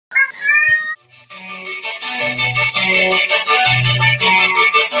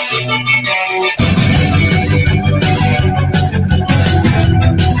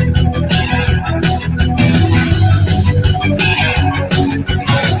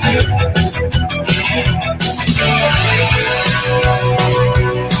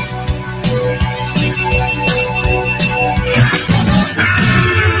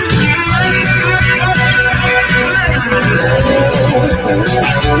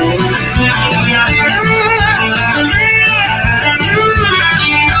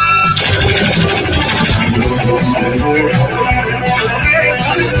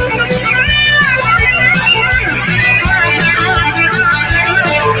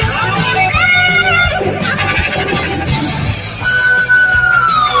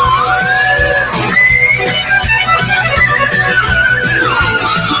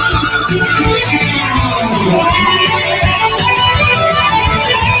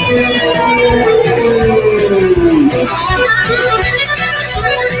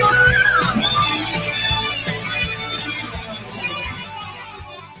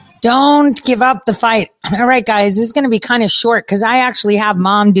Don't give up the fight. All right, guys, this is going to be kind of short because I actually have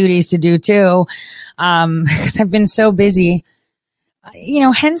mom duties to do too. Because I've been so busy,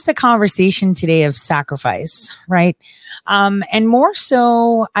 hence the conversation today of sacrifice, right? And more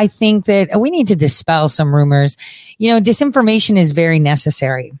so, I think that we need to dispel some rumors. Disinformation is very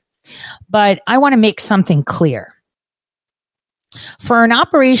necessary, but I want to make something clear. For an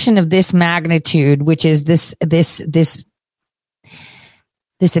operation of this magnitude, which is this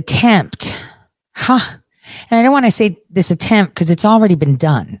attempt, and I don't want to say this attempt because it's already been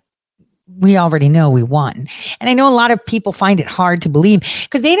done. We already know we won. And I know a lot of people find it hard to believe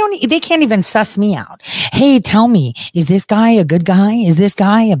because they can't even suss me out. Hey, tell me, is this guy a good guy? Is this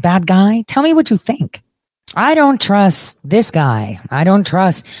guy a bad guy? Tell me what you think. I don't trust this guy. I don't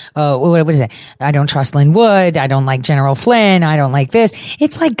trust, what is it? I don't trust Lynn Wood. I don't like General Flynn. I don't like this.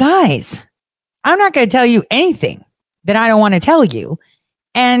 It's like, guys, I'm not going to tell you anything that I don't want to tell you.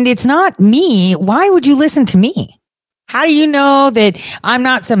 And it's not me. Why would you listen to me? How do you know that I'm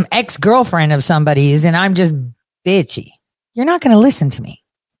not some ex-girlfriend of somebody's and I'm just bitchy? You're not going to listen to me.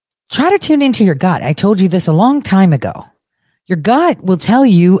 Try to tune into your gut. I told you this a long time ago. Your gut will tell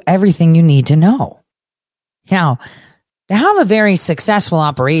you everything you need to know. Now, to have a very successful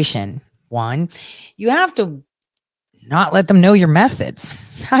operation, one, you have to not let them know your methods.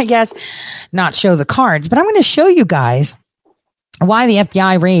 I guess not show the cards, but I'm going to show you guys why the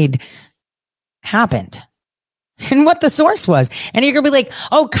FBI raid happened and what the source was. And you're going to be like,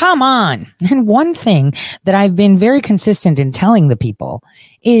 oh, come on. And one thing that I've been very consistent in telling the people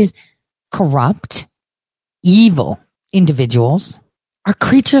is corrupt, evil individuals are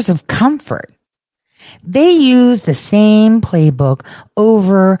creatures of comfort. They use the same playbook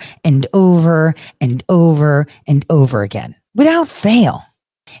over and over and over and over again without fail.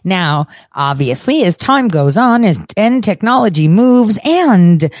 Now, obviously, as time goes on, and technology moves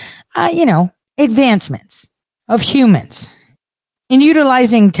and, advancements of humans in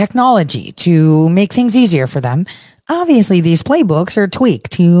utilizing technology to make things easier for them, obviously these playbooks are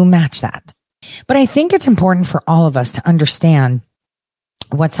tweaked to match that. But I think it's important for all of us to understand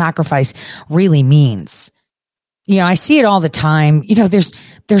what sacrifice really means. I see it all the time. There's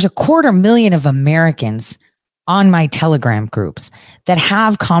 250,000 of Americans on my Telegram groups that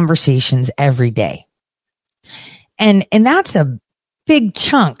have conversations every day. And that's a big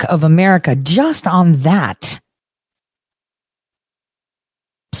chunk of America just on that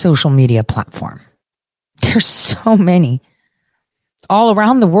social media platform. There's so many all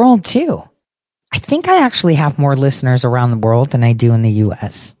around the world too. I think I actually have more listeners around the world than I do in the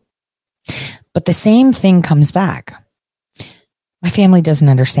US. But the same thing comes back. My family doesn't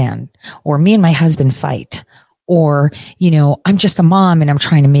understand, or me and my husband fight, or, I'm just a mom and I'm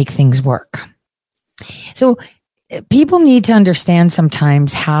trying to make things work. So people need to understand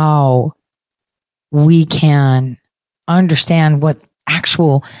sometimes how we can understand what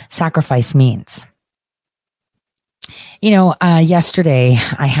actual sacrifice means. Yesterday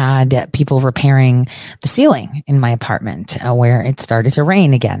I had people repairing the ceiling in my apartment where it started to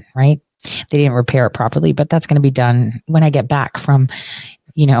rain again, right? They didn't repair it properly, but that's going to be done when I get back from,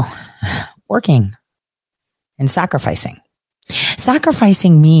 working and sacrificing.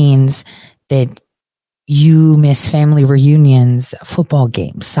 Sacrificing means that you miss family reunions, football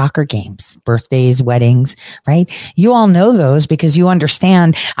games, soccer games, birthdays, weddings, right? You all know those because you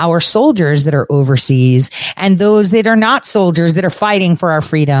understand our soldiers that are overseas and those that are not soldiers that are fighting for our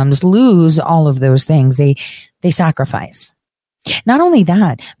freedoms lose all of those things. They sacrifice. Not only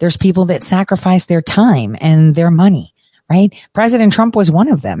that, there's people that sacrifice their time and their money, right? President Trump was one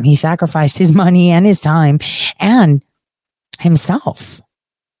of them. He sacrificed his money and his time and himself.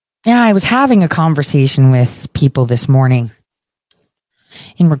 Yeah, I was having a conversation with people this morning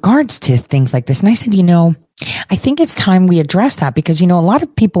in regards to things like this. And I said, I think it's time we address that because, a lot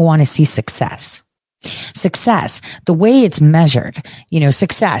of people want to see success. Success, the way it's measured,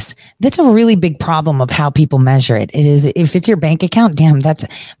 success, that's a really big problem of how people measure it. It is, if it's your bank account, damn, that's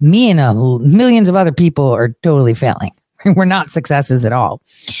me and millions of other people are totally failing. We're not successes at all.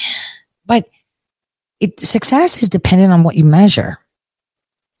 But success is dependent on what you measure.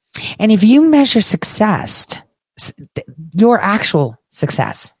 And if you measure success, your actual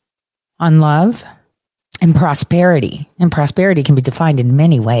success on love and prosperity can be defined in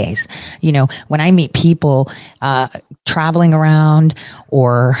many ways. When I meet people traveling around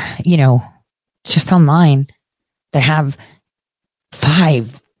or, just online that have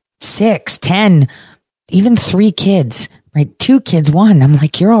 5, 6, 10, even 3 kids, right? 2 kids, 1, I'm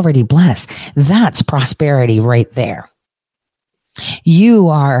like, you're already blessed. That's prosperity right there. You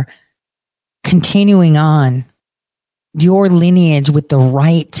are continuing on your lineage with the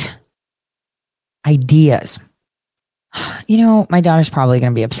right ideas. My daughter's probably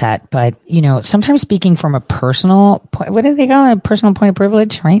going to be upset, but, sometimes speaking from a personal point, what do they call it? A personal point of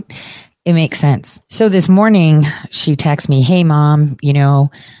privilege, right? It makes sense. So this morning she texts me, hey mom,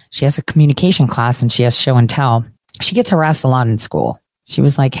 she has a communication class and she has show and tell. She gets harassed a lot in school. She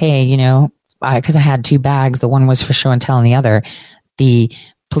was like, hey, because I had 2 bags. The one was for show and tell and the other, the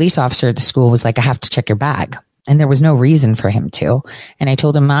police officer at the school was like, I have to check your bag. And there was no reason for him to. And I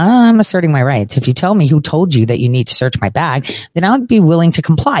told him, I'm asserting my rights. If you tell me who told you that you need to search my bag, then I'll be willing to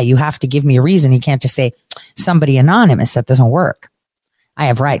comply. You have to give me a reason. You can't just say somebody anonymous. That doesn't work. I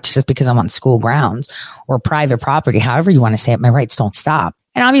have rights just because I'm on school grounds or private property. However you want to say it, my rights don't stop.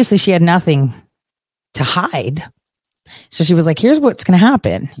 And obviously she had nothing to hide. So she was like, here's what's going to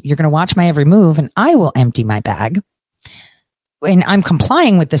happen. You're going to watch my every move and I will empty my bag. And I'm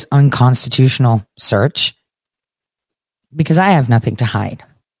complying with this unconstitutional search because I have nothing to hide.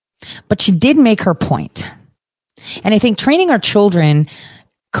 But she did make her point. And I think training our children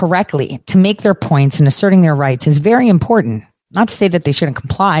correctly to make their points and asserting their rights is very important. Not to say that they shouldn't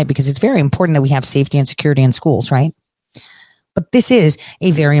comply, because it's very important that we have safety and security in schools, right? But this is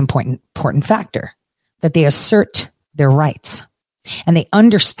a very important factor, that they assert their rights and they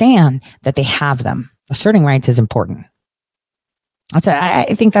understand that they have them. Asserting rights is important.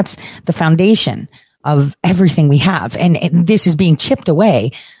 I think that's the foundation of everything we have. And this is being chipped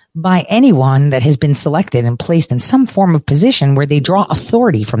away by anyone that has been selected and placed in some form of position where they draw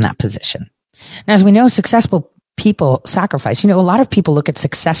authority from that position. Now, as we know, successful people sacrifice. A lot of people look at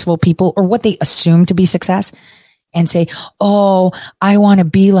successful people or what they assume to be success and say, oh, I want to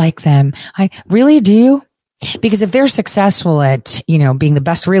be like them. I really do. Because if they're successful at, being the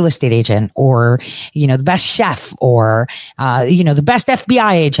best real estate agent or, the best chef or, the best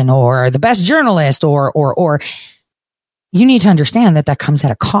FBI agent or the best journalist or you need to understand that comes at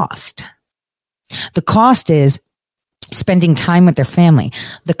a cost. The cost is spending time with their family.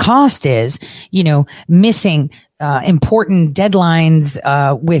 The cost is, missing important deadlines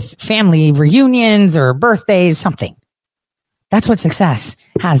with family reunions or birthdays, something. That's what success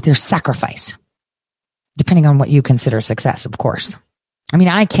has. There's sacrifice. Depending on what you consider success, of course. I mean,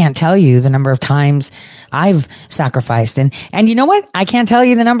 I can't tell you the number of times I've sacrificed. And you know what? I can't tell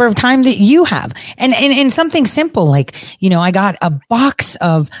you the number of times that you have. And something simple like, I got a box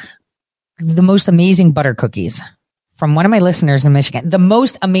of the most amazing butter cookies from one of my listeners in Michigan. The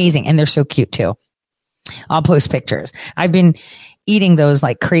most amazing. And they're so cute too. I'll post pictures. I've been eating those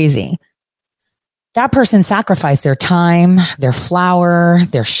like crazy. That person sacrificed their time, their flour,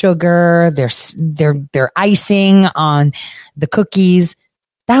 their sugar, their icing on the cookies.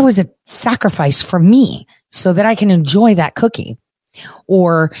 That was a sacrifice for me so that I can enjoy that cookie.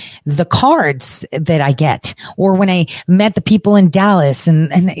 Or the cards that I get, or when I met the people in Dallas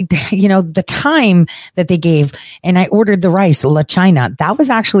and the time that they gave, and I ordered the rice, La China. That was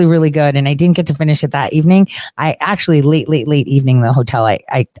actually really good. And I didn't get to finish it that evening. I actually late evening in the hotel,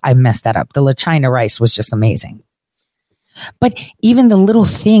 I messed that up. The La China rice was just amazing. But even the little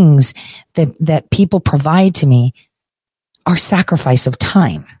things that people provide to me are sacrifice of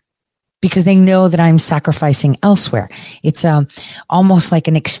time. Because they know that I'm sacrificing elsewhere. It's almost like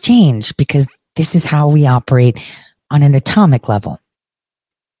an exchange because this is how we operate on an atomic level.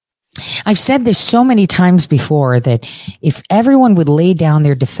 I've said this so many times before that if everyone would lay down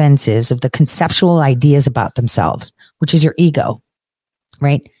their defenses of the conceptual ideas about themselves, which is your ego,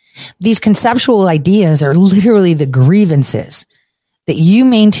 right? These conceptual ideas are literally the grievances that you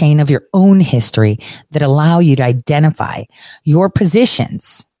maintain of your own history that allow you to identify your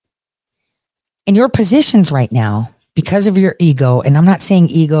positions. And your positions right now, because of your ego, and I'm not saying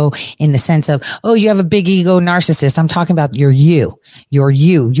ego in the sense of, oh, you have a big ego narcissist. I'm talking about your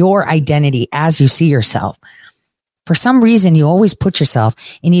your identity as you see yourself. For some reason, you always put yourself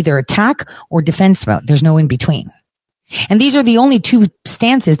in either attack or defense mode. There's no in between. And these are the only two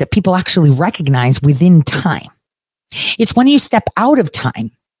stances that people actually recognize within time. It's when you step out of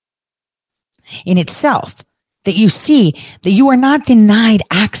time in itself that you see that you are not denied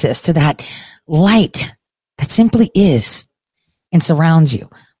access to that light that simply is and surrounds you,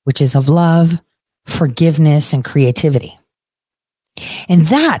 which is of love, forgiveness, and creativity. And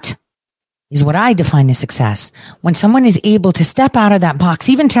that is what I define as success. When someone is able to step out of that box,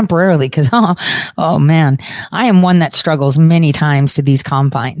 even temporarily, because, oh man, I am one that struggles many times to these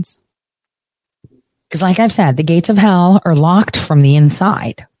confines. Because like I've said, the gates of hell are locked from the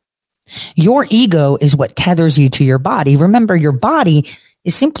inside. Your ego is what tethers you to your body. Remember, your body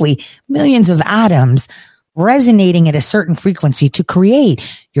is simply millions of atoms resonating at a certain frequency to create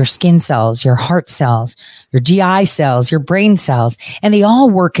your skin cells, your heart cells, your GI cells, your brain cells, and they all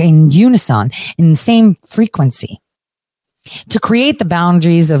work in unison in the same frequency to create the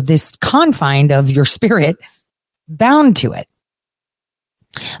boundaries of this confine of your spirit bound to it.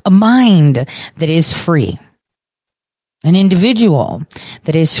 A mind that is free, an individual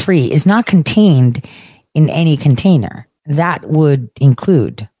that is free is not contained in any container. That would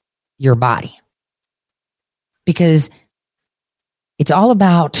include your body. Because it's all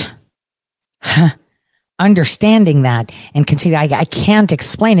about understanding that and consider. I can't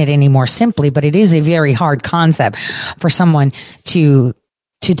explain it any more simply, but it is a very hard concept for someone to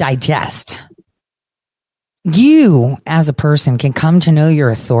digest. You, as a person, can come to know your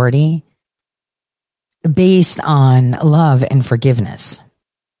authority based on love and forgiveness.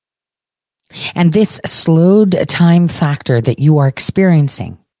 And this slowed time factor that you are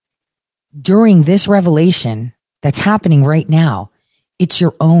experiencing during this revelation that's happening right now, it's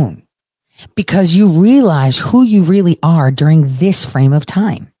your own, because you realize who you really are during this frame of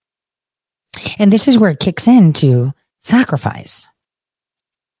time. And this is where it kicks into sacrifice.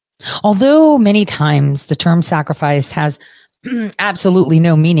 Although many times the term sacrifice has absolutely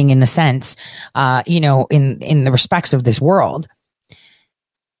no meaning in the sense, in the respects of this world,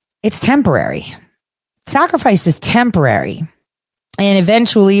 it's temporary. Sacrifice is temporary and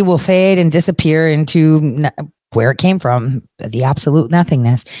eventually will fade and disappear into where it came from, the absolute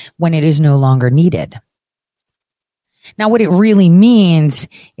nothingness, when it is no longer needed. Now, what it really means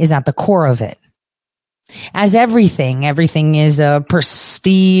is at the core of it. As everything is a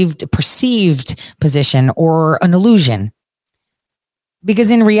perceived position or an illusion.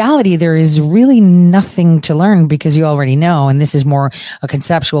 Because in reality, there is really nothing to learn because you already know. And this is more a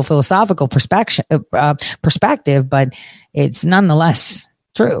conceptual, philosophical perspective, but it's nonetheless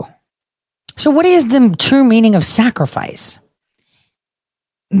true. So what is the true meaning of sacrifice?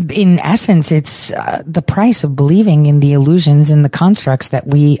 In essence, it's the price of believing in the illusions and the constructs that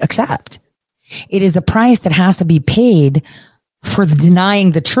we accept. It is the price that has to be paid for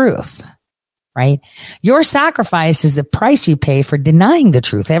denying the truth. Right? Your sacrifice is the price you pay for denying the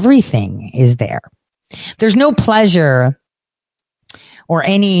truth. Everything is there. There's no pleasure or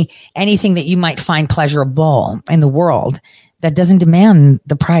anything that you might find pleasurable in the world that doesn't demand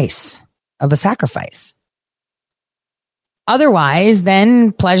the price of a sacrifice. Otherwise,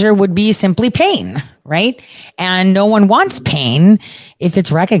 then pleasure would be simply pain, right? And no one wants pain if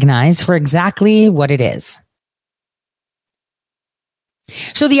it's recognized for exactly what it is.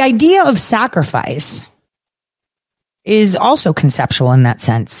 So the idea of sacrifice is also conceptual in that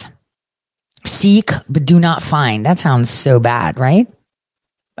sense. Seek, but do not find. That sounds so bad, right?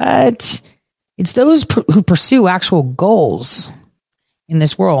 But it's those who pursue actual goals in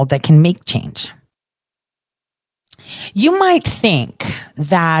this world that can make change. You might think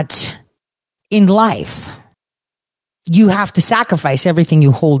that in life, you have to sacrifice everything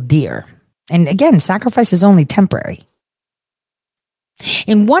you hold dear. And again, sacrifice is only temporary.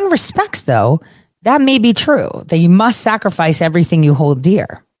 In one respect, though, that may be true, that you must sacrifice everything you hold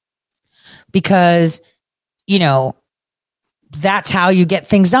dear. Because, that's how you get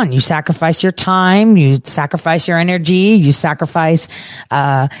things done. You sacrifice your time, you sacrifice your energy, you sacrifice,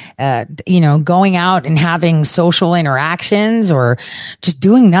 going out and having social interactions or just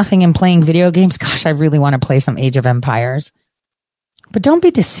doing nothing and playing video games. Gosh, I really want to play some Age of Empires. But don't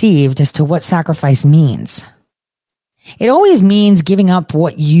be deceived as to what sacrifice means. It always means giving up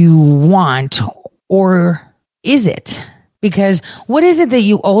what you want, or is it Because what is it that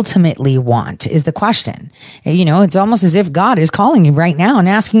you ultimately want is the question. You know, it's almost as if God is calling you right now and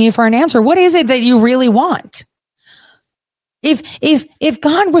asking you for an answer. What is it that you really want? If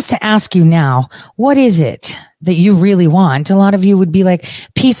God was to ask you now, what is it that you really want? A lot of you would be like,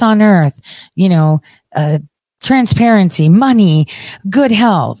 peace on earth, you know, transparency, money, good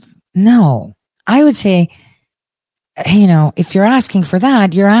health. No, I would say, you know, if you're asking for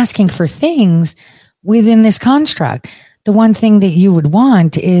that, you're asking for things within this construct. The one thing that you would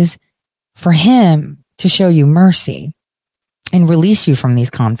want is for him to show you mercy and release you from these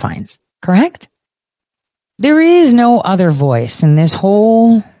confines, correct? There is no other voice in this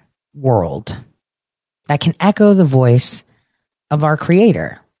whole world that can echo the voice of our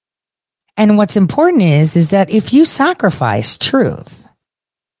Creator. And what's important is that if you sacrifice truth,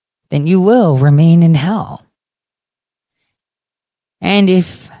 then you will remain in hell. And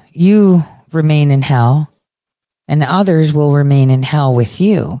if you remain in hell, and others will remain in hell with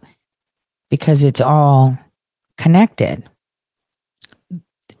you, because it's all connected.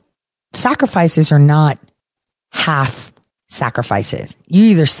 Sacrifices are not half sacrifices. You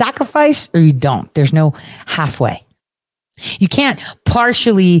either sacrifice or you don't. There's no halfway. You can't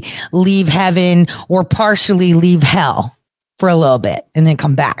partially leave heaven or partially leave hell for a little bit and then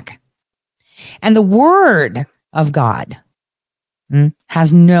come back. And the word of God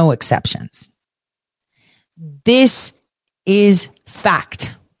has no exceptions. This is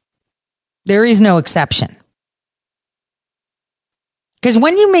fact. There is no exception. Because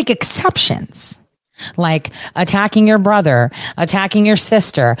when you make exceptions, like attacking your brother, attacking your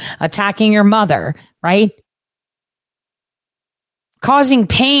sister, attacking your mother, right? Causing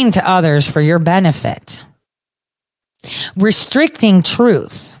pain to others for your benefit, restricting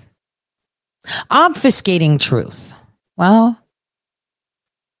truth, obfuscating truth. Well,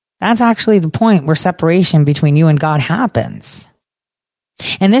 that's actually the point where separation between you and God happens.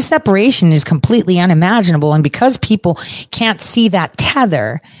 And this separation is completely unimaginable. And because people can't see that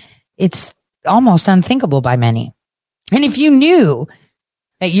tether, it's almost unthinkable by many. And if you knew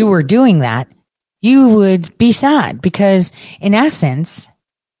that you were doing that, you would be sad because in essence,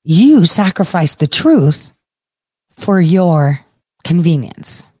 you sacrificed the truth for your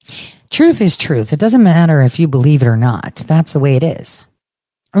convenience. Truth is truth. It doesn't matter if you believe it or not. That's the way it is.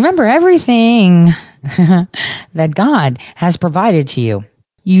 Remember everything that God has provided to you.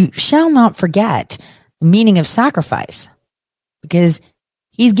 You shall not forget the meaning of sacrifice because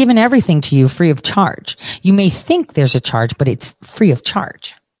he's given everything to you free of charge. You may think there's a charge, but it's free of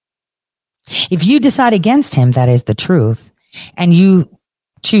charge. If you decide against him, that is the truth, and you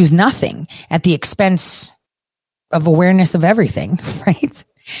choose nothing at the expense of awareness of everything, right?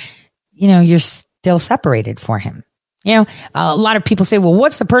 You know, you're still separated for him. You know, a lot of people say, well,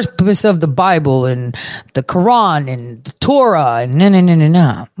 what's the purpose of the Bible and the Quran and the Torah? And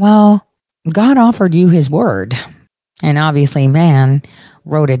no. Well, God offered you his word. And obviously man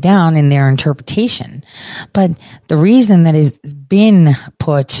wrote it down in their interpretation. But the reason that it's been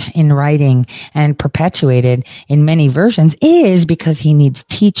put in writing and perpetuated in many versions is because he needs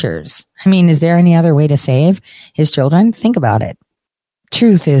teachers. I mean, is there any other way to save his children? Think about it.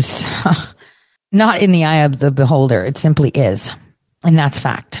 Truth is not in the eye of the beholder. It simply is. And that's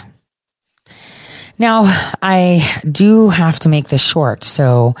fact. Now, I do have to make this short.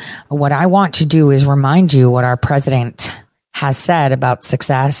 So what I want to do is remind you what our president has said about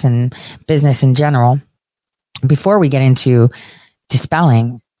success and business in general before we get into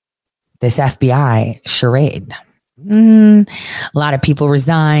dispelling this FBI charade. A lot of people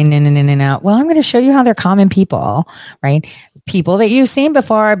resign in and out. Well, I'm going to show you how they're common people, right? People that you've seen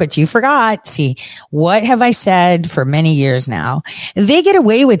before, but you forgot. See, what have I said for many years now? They get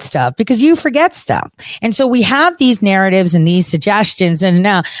away with stuff because you forget stuff. And so we have these narratives and these suggestions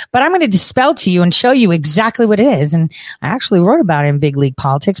but I'm going to dispel to you and show you exactly what it is. And I actually wrote about it in Big League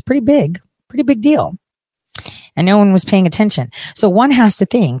Politics. Pretty big deal. And no one was paying attention. So one has to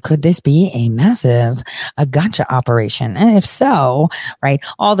think, could this be a gotcha operation? And if so, right,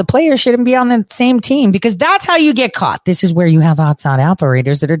 all the players shouldn't be on the same team because that's how you get caught. This is where you have outside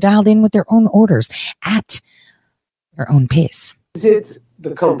operators that are dialed in with their own orders at their own pace. Is it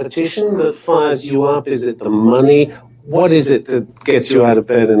the competition that fires you up? Is it the money? What is it that gets you out of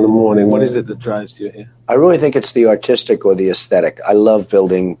bed in the morning? What is it that drives you here? I really think it's the artistic or the aesthetic. I love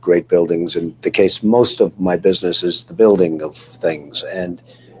building great buildings. In the case, most of my business is the building of things. And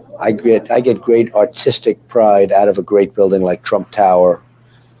I get great artistic pride out of a great building like Trump Tower,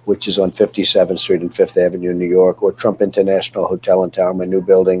 which is on 57th Street and 5th Avenue in New York, or Trump International Hotel and Tower, my new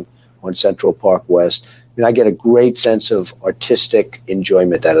building on Central Park West. mean, I get a great sense of artistic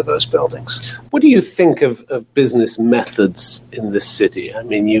enjoyment out of those buildings. What do you think of business methods in this city? I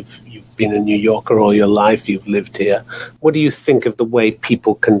mean, you've been a New Yorker all your life. You've lived here. What do you think of the way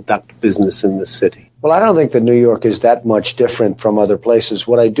people conduct business in this city? Well, I don't think that New York is that much different from other places.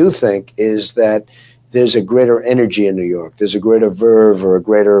 What I do think is that there's a greater energy in New York. There's a greater verve or a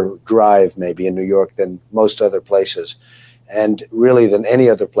greater drive maybe in New York than most other places, and really than any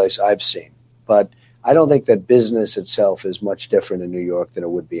other place I've seen. But I don't think that business itself is much different in New York than it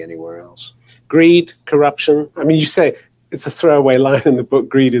would be anywhere else. Greed, corruption. I mean, you say it's a throwaway line in the book,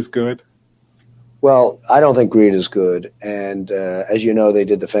 greed is good. Well, I don't think greed is good. And as you know, they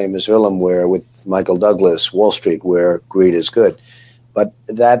did the famous film where with Michael Douglas, Wall Street, where greed is good. But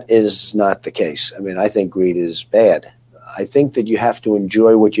that is not the case. I mean, I think greed is bad. I think that you have to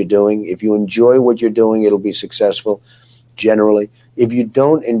enjoy what you're doing. If you enjoy what you're doing, it'll be successful, generally. If you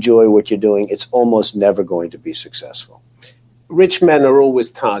don't enjoy what you're doing, it's almost never going to be successful. Rich men are always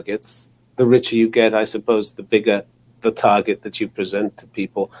targets. The richer you get, I suppose, the bigger the target that you present to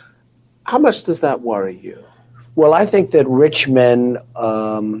people. How much does that worry you? Well, I think that rich men,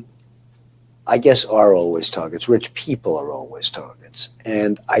 I guess, are always targets. Rich people are always targets.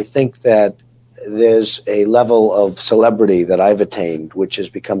 And I think that there's a level of celebrity that I've attained, which has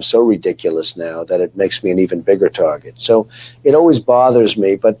become so ridiculous now that it makes me an even bigger target. So it always bothers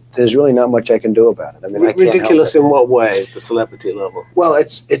me, but there's really not much I can do about it. I mean, I can't ridiculous in what way, the celebrity level? Well,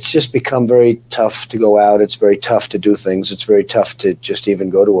 it's just become very tough to go out. It's very tough to do things. It's very tough to just even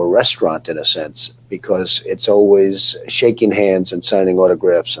go to a restaurant in a sense, because it's always shaking hands and signing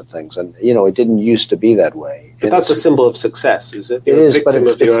autographs and things. And, you know, it didn't used to be that way. But that's a symbol of success, is it? It is, but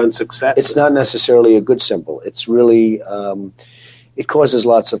it's of your own success. It's not necessarily a good symbol. It's really, it causes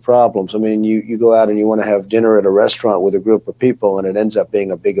lots of problems. I mean, you go out and you want to have dinner at a restaurant with a group of people, and it ends up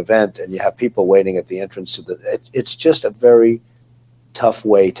being a big event, and you have people waiting at the entrance to it's just a very tough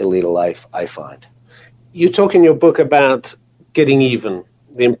way to lead a life, I find. You talk in your book about getting even,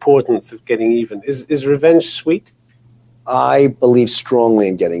 the importance of getting even. Is revenge sweet? I believe strongly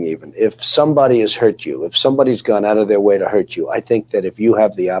in getting even. If somebody has hurt you, if somebody's gone out of their way to hurt you, I think that if you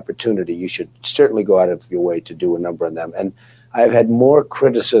have the opportunity, you should certainly go out of your way to do a number on them. And I've had more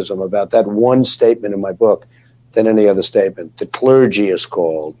criticism about that one statement in my book than any other statement. The clergy is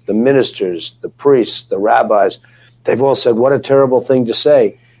called, the ministers, the priests, the rabbis. They've all said, what a terrible thing to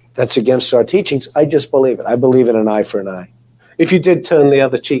say. That's against our teachings. I just believe it. I believe in an eye for an eye. If you did turn the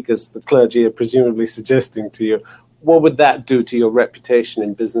other cheek, as the clergy are presumably suggesting to you, what would that do to your reputation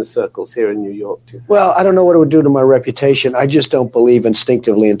in business circles here in New York, do you think? Well, I don't know what it would do to my reputation. I just don't believe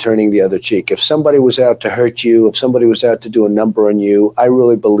instinctively in turning the other cheek. If somebody was out to hurt you, if somebody was out to do a number on you, I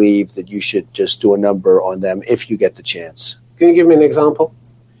really believe that you should just do a number on them if you get the chance. Can you give me an example?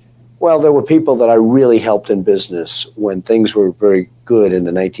 Well, there were people that I really helped in business when things were very good in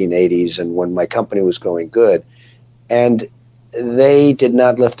the 1980s and when my company was going good. And they did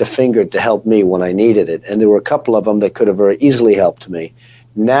not lift a finger to help me when I needed it. And there were a couple of them that could have very easily helped me.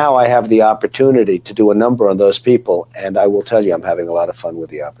 Now I have the opportunity to do a number on those people, and I will tell you I'm having a lot of fun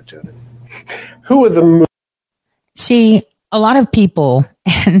with the opportunity. Who are the... See, a lot of people,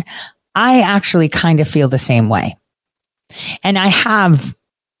 and I actually kind of feel the same way. And I have,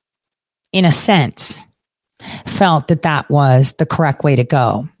 in a sense, felt that that was the correct way to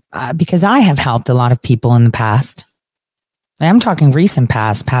go because I have helped a lot of people in the past. I'm talking recent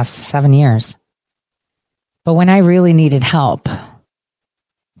past 7 years. But when I really needed help,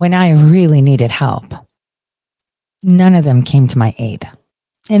 none of them came to my aid.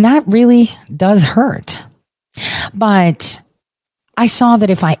 And that really does hurt. But I saw that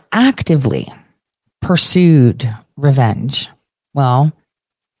if I actively pursued revenge, well,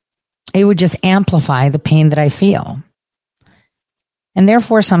 it would just amplify the pain that I feel. And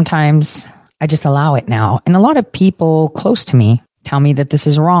therefore, sometimes I just allow it now. And a lot of people close to me tell me that this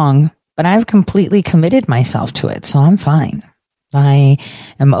is wrong, but I've completely committed myself to it. So I'm fine. I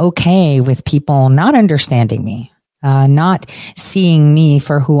am okay with people not understanding me, not seeing me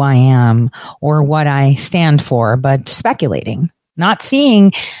for who I am or what I stand for, but speculating, not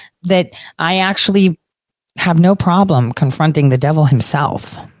seeing that I actually have no problem confronting the devil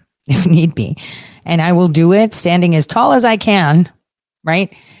himself if need be. And I will do it standing as tall as I can,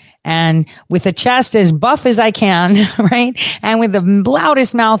 right? And with a chest as buff as I can, right? And with the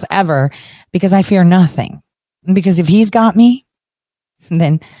loudest mouth ever, because I fear nothing. Because if he's got me,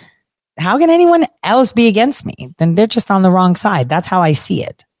 then how can anyone else be against me? Then they're just on the wrong side. That's how I see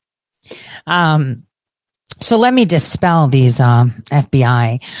it. So let me dispel these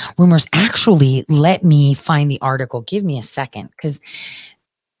FBI rumors. Actually, let me find the article. Give me a second, because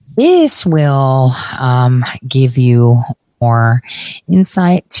this will give you more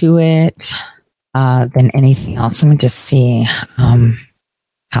insight to it than anything else. Let me just see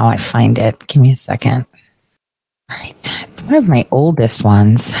how I find it. Give me a second. All right. One of my oldest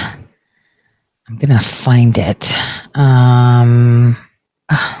ones. I'm going to find it.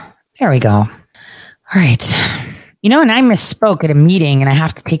 There we go. All right. And I misspoke at a meeting, and I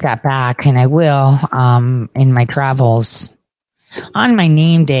have to take that back, and I will in my travels on my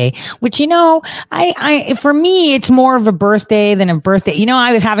name day, which, I for me, it's more of a birthday than a birthday.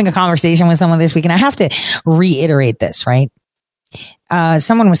 I was having a conversation with someone this week, and I have to reiterate this, right?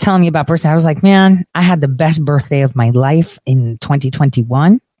 Someone was telling me about birthday. I was like, man, I had the best birthday of my life in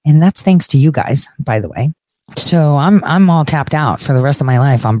 2021. And that's thanks to you guys, by the way. So I'm all tapped out for the rest of my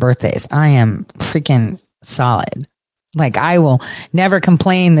life on birthdays. I am freaking solid. Like, I will never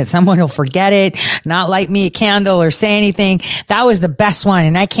complain that someone will forget it, not light me a candle or say anything. That was the best one.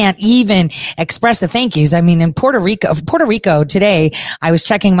 And I can't even express the thank yous. I mean, in Puerto Rico today, I was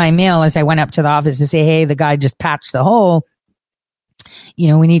checking my mail as I went up to the office to say, hey, the guy just patched the hole.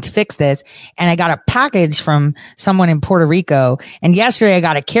 We need to fix this. And I got a package from someone in Puerto Rico. And yesterday I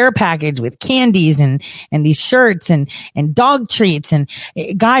got a care package with candies and these shirts and dog treats. And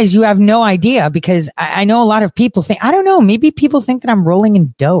guys, you have no idea, because I know a lot of people think, I don't know, maybe people think that I'm rolling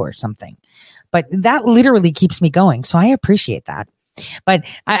in dough or something, but that literally keeps me going. So I appreciate that. But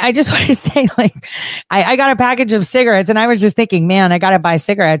I just want to say, like, I got a package of cigarettes, and I was just thinking, man, I got to buy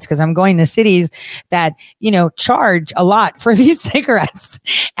cigarettes because I'm going to cities that, charge a lot for these cigarettes.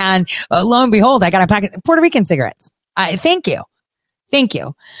 And lo and behold, I got a package of Puerto Rican cigarettes. Thank you. Thank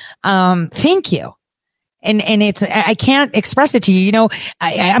you. Thank you. And it's, I can't express it to you.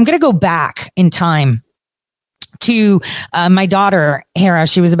 I'm going to go back in time to my daughter, Hera.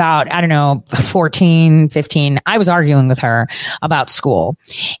 She was about, 14, 15. I was arguing with her about school.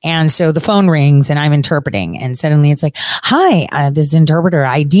 And so the phone rings and I'm interpreting. And suddenly it's like, hi, this is interpreter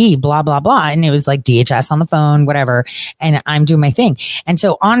ID, blah, blah, blah. And it was like DHS on the phone, whatever. And I'm doing my thing. And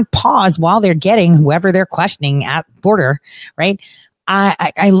so on pause while they're getting whoever they're questioning at border, right?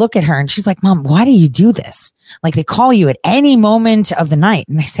 I look at her and she's like, Mom, why do you do this? Like, they call you at any moment of the night.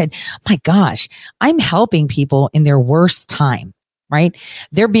 And I said, my gosh, I'm helping people in their worst time, right?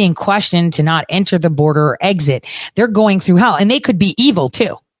 They're being questioned to not enter the border or exit. They're going through hell, and they could be evil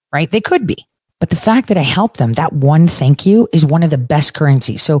too, right? They could be. But the fact that I helped them, that one thank you is one of the best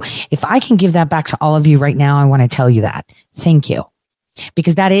currencies. So if I can give that back to all of you right now, I want to tell you that. Thank you.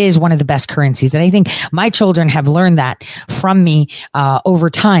 Because that is one of the best currencies. And I think my children have learned that from me over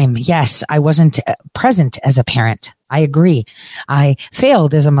time. Yes, I wasn't present as a parent. I agree. I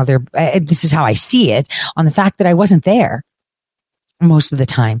failed as a mother. This is how I see it, on the fact that I wasn't there most of the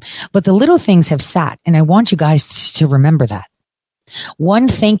time. But the little things have sat, and I want you guys to remember that. One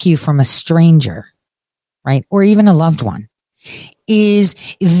thank you from a stranger, right? Or even a loved one, is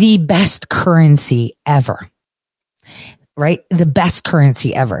the best currency ever. Right? The best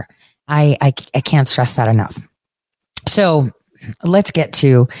currency ever. I can't stress that enough. So let's get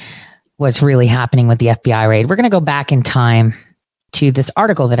to what's really happening with the FBI raid. We're going to go back in time to this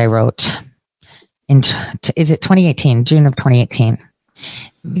article that I wrote is it 2018, June of 2018.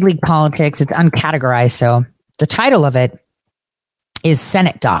 Big League Politics. It's uncategorized. So the title of it is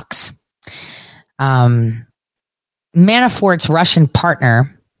Senate Docs. Manafort's Russian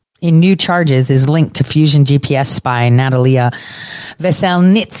partner in new charges is linked to Fusion GPS spy Natalia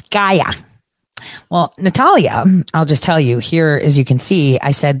Veselnitskaya. Well, Natalia, I'll just tell you here, as you can see,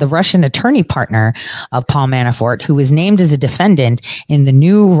 I said the Russian attorney partner of Paul Manafort, who was named as a defendant in the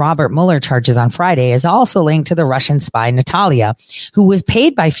new Robert Mueller charges on Friday, is also linked to the Russian spy Natalia, who was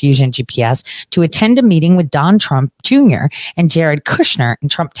paid by Fusion GPS to attend a meeting with Don Trump Jr. and Jared Kushner in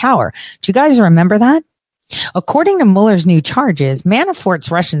Trump Tower. Do you guys remember that? According to Mueller's new charges, Manafort's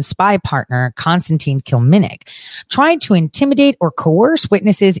Russian spy partner, Konstantin Kilminnik, tried to intimidate or coerce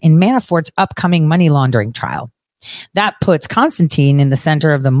witnesses in Manafort's upcoming money laundering trial. That puts Konstantin in the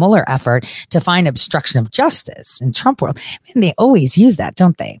center of the Mueller effort to find obstruction of justice in Trump world. Man, they always use that,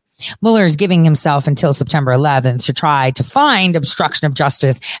 don't they? Mueller is giving himself until September 11th to try to find obstruction of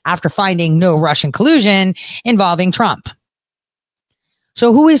justice after finding no Russian collusion involving Trump.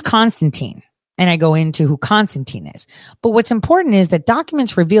 So who is Konstantin? And I go into who Konstantin is. But what's important is that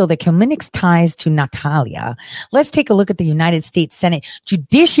documents reveal that Kilminnik's ties to Natalia. Let's take a look at the United States Senate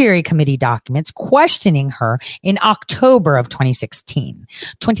Judiciary Committee documents questioning her in October of 2016.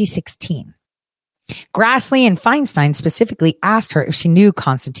 Grassley and Feinstein specifically asked her if she knew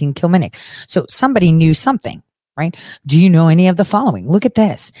Konstantin Kilminnik. So somebody knew something, right? Do you know any of the following? Look at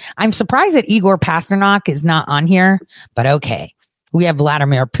this. I'm surprised that Igor Pasternak is not on here, but okay. We have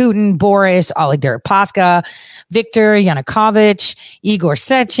Vladimir Putin, Boris, Oleg Deripaska, Viktor Yanukovych, Igor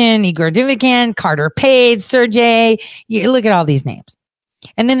Sechin, Igor Divikan, Carter Page, Sergey. You look at all these names.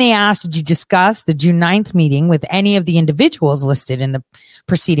 And then they asked, did you discuss the June 9th meeting with any of the individuals listed in the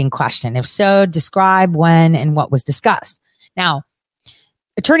preceding question? If so, describe when and what was discussed. Now,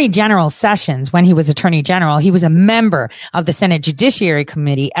 Attorney General Sessions, when he was Attorney General, he was a member of the Senate Judiciary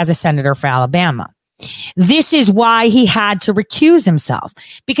Committee as a senator for Alabama. This is why he had to recuse himself,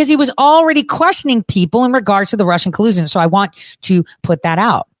 because he was already questioning people in regards to the Russian collusion. So I want to put that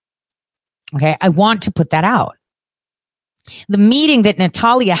out. Okay, I want to put that out. The meeting that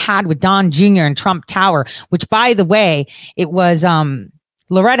Natalia had with Don Jr. in Trump Tower, which, by the way, it was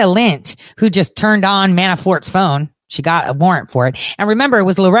Loretta Lynch who just turned on Manafort's phone. She got a warrant for it. And remember, it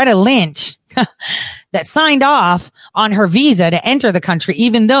was Loretta Lynch that signed off on her visa to enter the country,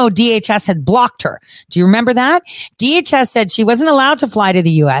 even though DHS had blocked her. Do you remember that? DHS said she wasn't allowed to fly to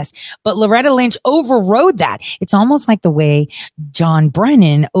the U.S., but Loretta Lynch overrode that. It's almost like the way John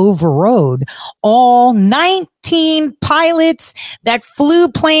Brennan overrode all 19 pilots that flew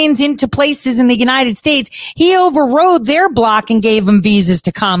planes into places in the United States. He overrode their block and gave them visas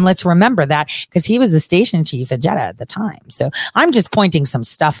to come. Let's remember that, because he was the station chief at Jeddah at the time. So I'm just pointing some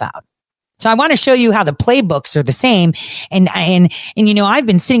stuff out. So I want to show you how the playbooks are the same. And you know, I've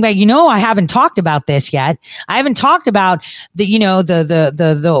been sitting back, you know, I haven't talked about this yet. I haven't talked about the, you know,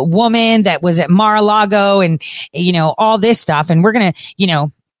 the woman that was at Mar-a-Lago and, you know, all this stuff. And we're going to, you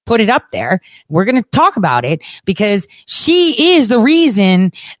know, put it up there. We're going to talk about it because she is the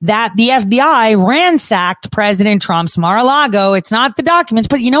reason that the FBI ransacked President Trump's Mar-a-Lago. It's not the documents,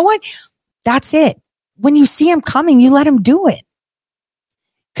 but you know what? That's it. When you see him coming, you let him do it.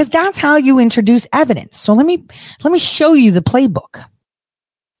 Because that's how you introduce evidence. So let me show you the playbook.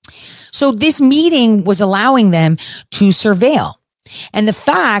 So this meeting was allowing them to surveil. And the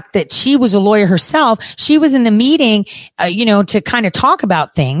fact that she was a lawyer herself, she was in the meeting, you know, to kind of talk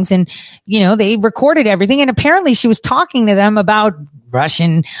about things. And, you know, they recorded everything. And apparently she was talking to them about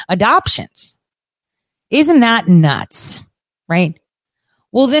Russian adoptions. Isn't that nuts? Right?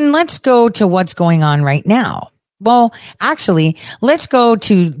 Well, then let's go to what's going on right now. Well, actually, let's go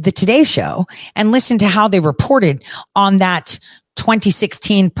to the Today Show and listen to how they reported on that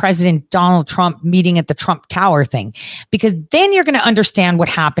 2016 President Donald Trump meeting at the Trump Tower thing, because then you're going to understand what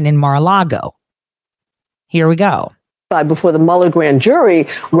happened in Mar-a-Lago. Here we go. Before the Mueller grand jury,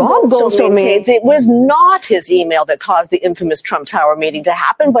 Rob Goldstone maintains it was not his email that caused the infamous Trump Tower meeting to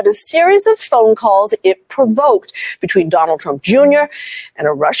happen, but a series of phone calls it provoked between Donald Trump Jr. and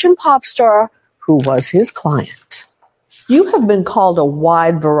a Russian pop star who was his client. You have been called a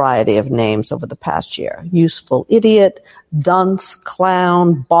wide variety of names over the past year. Useful idiot, dunce,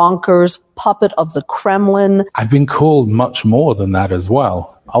 clown, bonkers, puppet of the Kremlin. I've been called much more than that as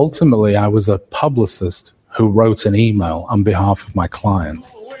well. Ultimately, I was a publicist who wrote an email on behalf of my client.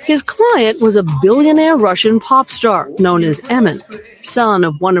 His client was a billionaire Russian pop star known as Emin, son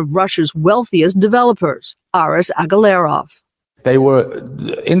of one of Russia's wealthiest developers, Aris Agalarov. They were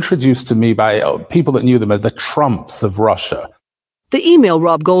introduced to me by people that knew them as the Trumps of Russia. The email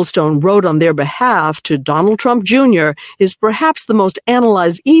Rob Goldstone wrote on their behalf to Donald Trump Jr. is perhaps the most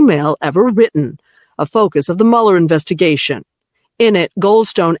analyzed email ever written, a focus of the Mueller investigation. In it,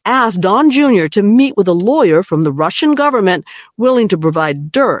 Goldstone asked Don Jr. to meet with a lawyer from the Russian government willing to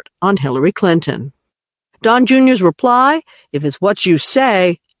provide dirt on Hillary Clinton. Don Jr.'s reply, "If it's what you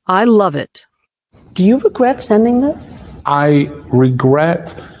say, I love it." Do you regret sending this? I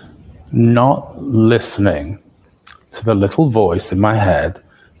regret not listening to the little voice in my head,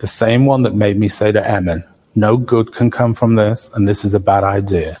 the same one that made me say to Emin, no good can come from this, and this is a bad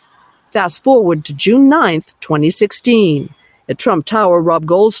idea. Fast forward to June 9th, 2016. At Trump Tower, Rob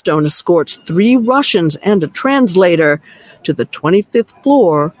Goldstone escorts 3 Russians and a translator to the 25th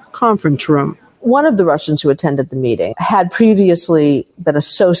floor conference room. One of the Russians who attended the meeting had previously been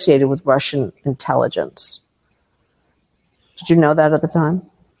associated with Russian intelligence. Did you know that at the time?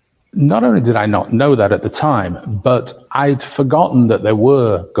 Not only did I not know that at the time, but I'd forgotten that there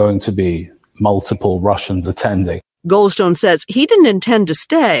were going to be multiple Russians attending. Goldstone says he didn't intend to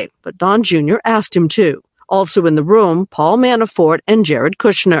stay, but Don Jr. asked him to. Also in the room, Paul Manafort and Jared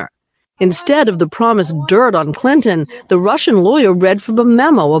Kushner. Instead of the promised dirt on Clinton, the Russian lawyer read from a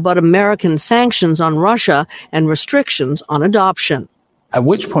memo about American sanctions on Russia and restrictions on adoption. At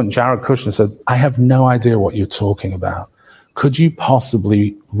which point Jared Kushner said, I have no idea what you're talking about. Could you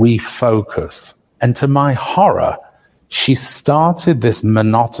possibly refocus? And to my horror, she started this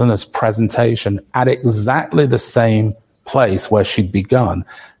monotonous presentation at exactly the same place where she'd begun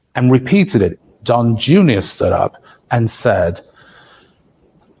and repeated it. Don Jr. stood up and said,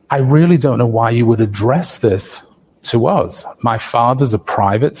 I really don't know why you would address this to us. My father's a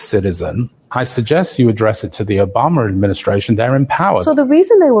private citizen. I suggest you address it to the Obama administration. They're empowered. So the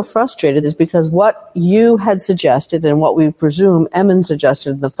reason they were frustrated is because what you had suggested and what we presume Emin suggested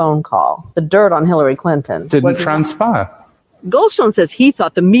in the phone call, the dirt on Hillary Clinton, didn't transpire. Goldstone says he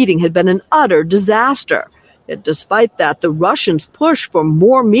thought the meeting had been an utter disaster. Yet despite that, the Russians pushed for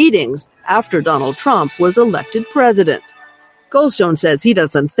more meetings after Donald Trump was elected president. Goldstone says he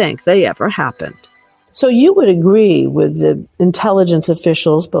doesn't think they ever happened. So you would agree with the intelligence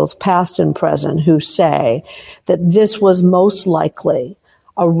officials, both past and present, who say that this was most likely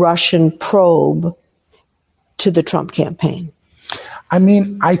a Russian probe to the Trump campaign? I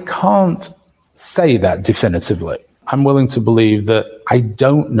mean, I can't say that definitively. I'm willing to believe that I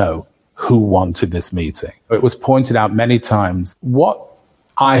don't know who wanted this meeting. It was pointed out many times. What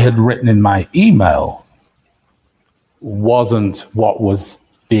I had written in my email wasn't what was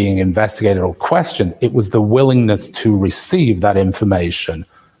being investigated or questioned. It was the willingness to receive that information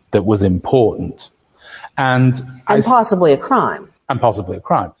that was important. And possibly a crime. And possibly a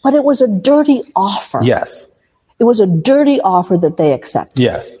crime. But it was a dirty offer. Yes. It was a dirty offer that they accepted.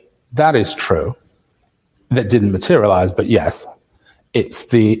 Yes, that is true. That didn't materialize, but yes, it's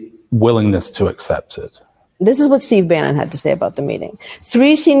the willingness to accept it. This is what Steve Bannon had to say about the meeting.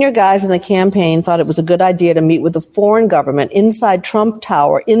 3 senior guys in the campaign thought it was a good idea to meet with a foreign government inside Trump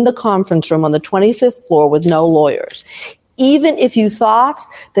Tower in the conference room on the 25th floor with no lawyers. Even if you thought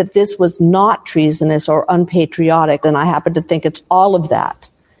that this was not treasonous or unpatriotic, and I happen to think it's all of that,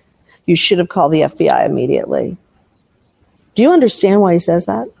 you should have called the FBI immediately. Do you understand why he says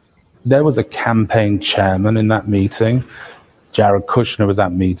that? There was a campaign chairman in that meeting. Jared Kushner was at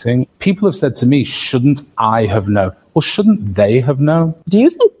that meeting. People have said to me, shouldn't I have known? Well, shouldn't they have known? Do you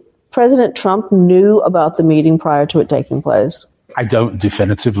think President Trump knew about the meeting prior to it taking place? I don't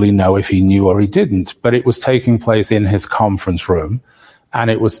definitively know if he knew or he didn't, but it was taking place in his conference room, and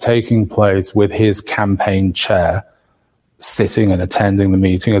it was taking place with his campaign chair sitting and attending the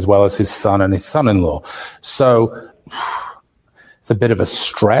meeting, as well as his son and his son-in-law. So it's a bit of a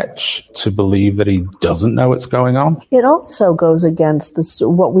stretch to believe that he doesn't know what's going on. It also goes against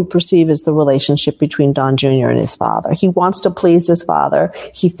what we perceive as the relationship between Don Jr. and his father. He wants to please his father.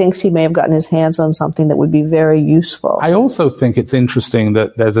 He thinks he may have gotten his hands on something that would be very useful. I also think it's interesting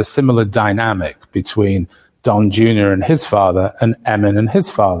that there's a similar dynamic between Don Jr. and his father and Emin and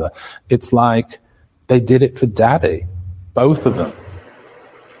his father. It's like they did it for daddy, both of them.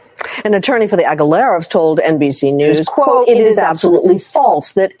 An attorney for the Aguilerovs told NBC News, quote, "It is absolutely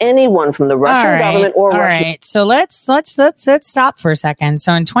false that anyone from the Russian government or Russian..." All right, so let's stop for a second.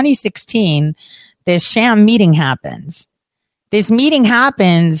 So in 2016, this sham meeting happens. This meeting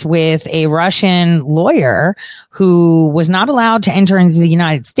happens with a Russian lawyer who was not allowed to enter into the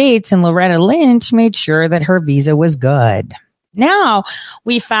United States, and Loretta Lynch made sure that her visa was good. Now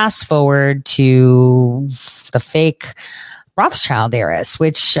we fast forward to the fake Rothschild heiress,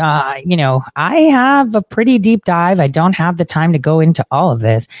 which, I have a pretty deep dive. I don't have the time to go into all of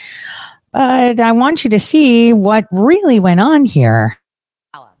this, but I want you to see what really went on here.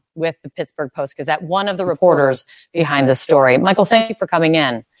 With the Pittsburgh Post-Gazette, one of the reporters behind this story. Michael, thank you for coming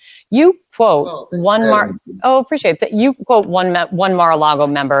in. You quote appreciate that. You quote one Mar-a-Lago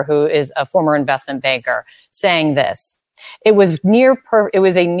member who is a former investment banker saying this: It was the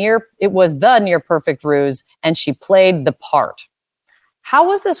near perfect ruse, and she played the part. How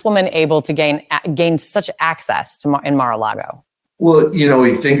was this woman able to gain such access to in Mar-a-Lago? Well,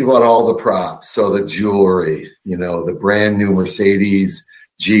 you think about all the props. So the jewelry, the brand new Mercedes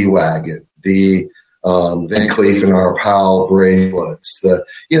G-Wagon, the Van Cleef and Arpels bracelets,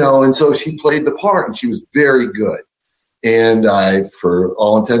 and so she played the part, and she was very good. And for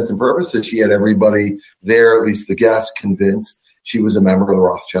all intents and purposes, she had everybody there, at least the guests, convinced she was a member of the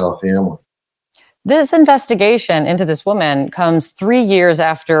Rothschild family. This investigation into this woman comes 3 years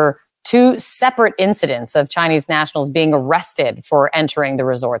after 2 separate incidents of Chinese nationals being arrested for entering the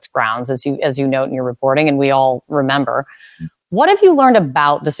resort's grounds, as you note in your reporting, and we all remember. What have you learned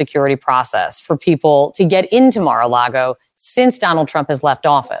about the security process for people to get into Mar-a-Lago since Donald Trump has left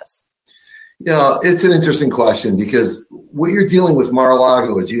office? Yeah, it's an interesting question, because what you're dealing with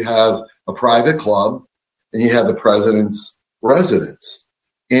Mar-a-Lago is you have a private club and you have the president's residence.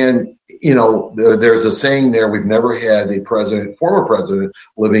 And, there's a saying there, we've never had a former president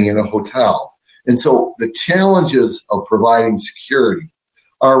living in a hotel. And so the challenges of providing security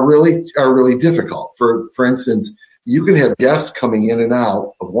are really difficult. For instance, you can have guests coming in and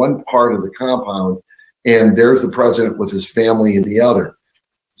out of one part of the compound, and there's the president with his family in the other.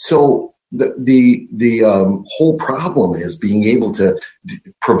 So the whole problem is being able to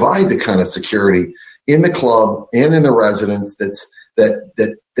provide the kind of security in the club and in the residence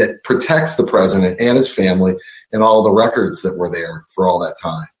that protects the president and his family and all the records that were there for all that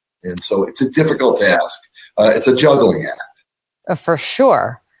time. And so it's a difficult task. It's a juggling act. For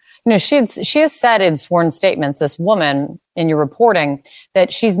sure. She has said in sworn statements, this woman in your reporting,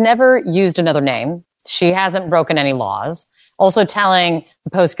 that she's never used another name. She hasn't broken any laws. Also telling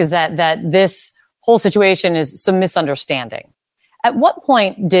the Post-Gazette that this whole situation is some misunderstanding. At what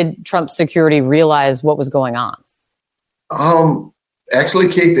point did Trump's security realize what was going on? Actually,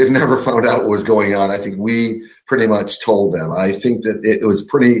 Kate, they've never found out what was going on. I think we pretty much told them. I think that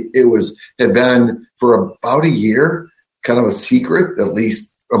had been for about a year, kind of a secret, at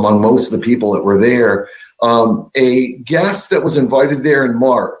least among most of the people that were there. A guest that was invited there in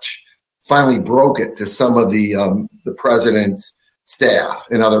March finally broke it to some of the president's staff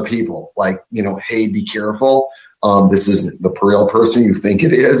and other people, like, hey, be careful. This isn't the real person you think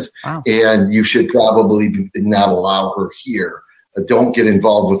it is. Wow. And you should probably not allow her here. Don't get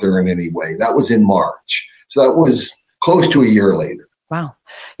involved with her in any way. That was in March. So that was close to a year later. Wow.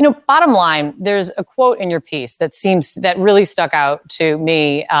 Bottom line, there's a quote in your piece that really stuck out to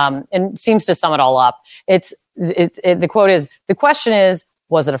me and seems to sum it all up. The quote is, the question is,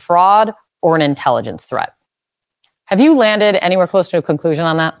 was it a fraud or an intelligence threat? Have you landed anywhere close to a conclusion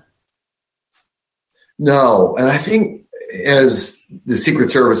on that? No. And I think, as the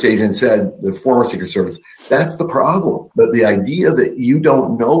Secret Service agent said, the former Secret Service, that's the problem. But the idea that you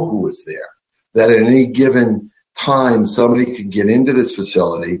don't know who is there, that at any given time somebody could get into this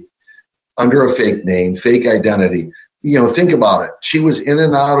facility under a fake name, fake identity. Think about it. She was in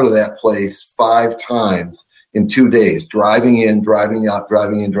and out of that place 5 times in 2 days, driving in, driving out,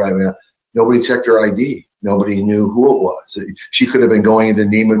 driving in, driving out. Nobody checked her ID. Nobody knew who it was. She could have been going into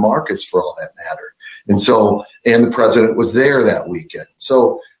Neiman Marcus for all that matter. And the president was there that weekend.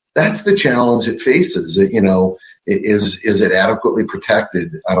 So that's the challenge it faces. Is it adequately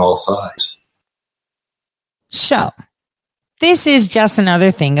protected on all sides? So this is just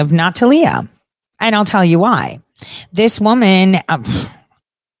another thing of not Talia. And I'll tell you why. This woman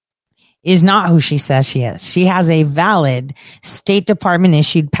is not who she says she is. She has a valid State Department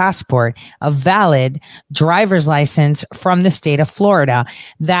issued passport, a valid driver's license from the state of Florida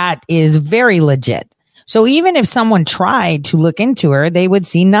that is very legit. So even if someone tried to look into her, they would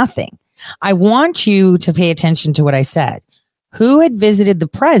see nothing. I want you to pay attention to what I said. Who had visited the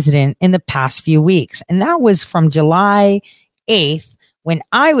president in the past few weeks? And that was from July 8th, when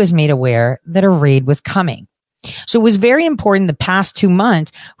I was made aware that a raid was coming. So it was very important the past 2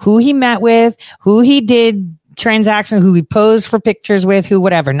 months, who he met with, who he did transaction, who he posed for pictures with, who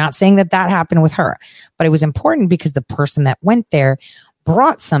whatever. Not saying that happened with her, but it was important because the person that went there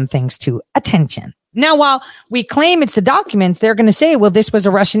brought some things to attention. Now, while we claim it's the documents, they're going to say, well, this was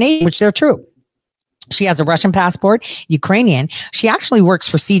a Russian agent, which they're true. She has a Russian passport, Ukrainian. She actually works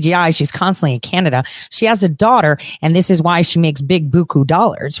for CGI. She's constantly in Canada. She has a daughter, and this is why she makes big buku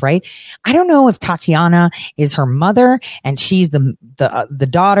dollars, right? I don't know if Tatiana is her mother and she's the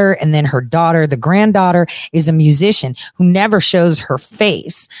daughter, and then her daughter, the granddaughter, is a musician who never shows her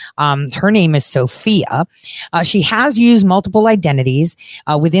face. Her name is Sophia. She has used multiple identities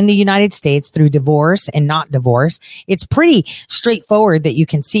within the United States through divorce and not divorce. It's pretty straightforward that you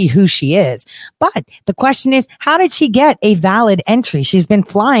can see who she is. But the question is, how did she get a valid entry? She's been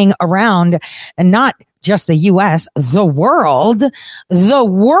flying around, and not just the U.S., the world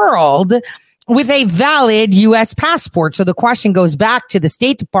with a valid U.S. passport. So the question goes back to the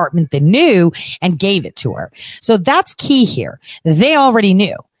State Department that knew and gave it to her. So that's key here. They already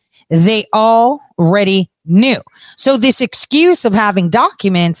knew. So this excuse of having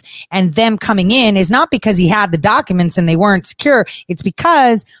documents and them coming in is not because he had the documents and they weren't secure. It's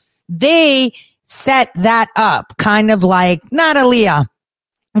because they set that up, kind of like Natalia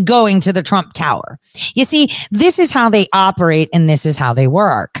going to the Trump Tower. You see, this is how they operate and this is how they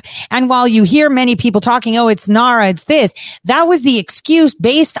work. And while you hear many people talking, oh, it's NARA, it's this, that was the excuse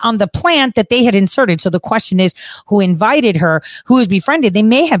based on the plant that they had inserted. So the question is, who invited her, who was befriended? They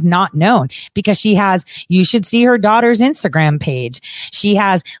may have not known, because you should see her daughter's Instagram page. She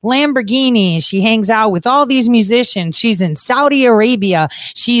has Lamborghinis. She hangs out with all these musicians. She's in Saudi Arabia.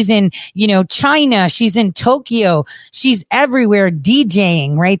 She's in, China. She's in Tokyo. She's everywhere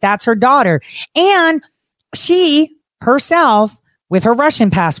DJing. Right? That's her daughter. And she herself, with her Russian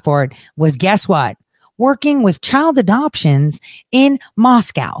passport, was, guess what? working with child adoptions in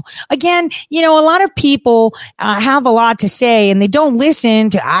Moscow. Again, a lot of people have a lot to say and they don't listen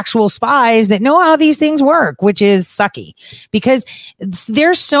to actual spies that know how these things work, which is sucky because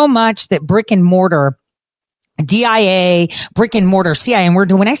there's so much that brick and mortar DIA, brick and mortar CIA. And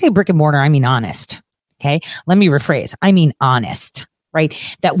when I say brick and mortar, I mean honest. Okay. Let me rephrase. I mean honest, right?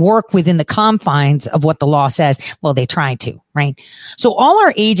 That work within the confines of what the law says. Well, they try to, right? So all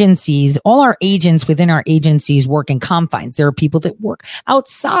our agents within our agencies work in confines. There are people that work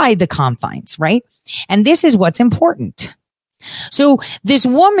outside the confines, right? And this is what's important. So this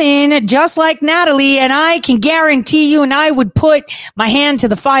woman, just like Natalie, and I can guarantee you, and I would put my hand to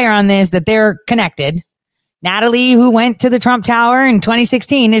the fire on this, that they're connected. Natalie, who went to the Trump Tower in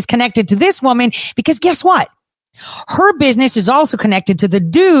 2016, is connected to this woman because guess what? Her business is also connected to the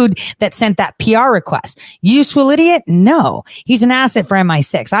dude that sent that PR request. Useful idiot? No. He's an asset for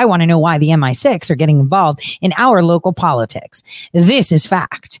MI6. I want to know why the MI6 are getting involved in our local politics. This is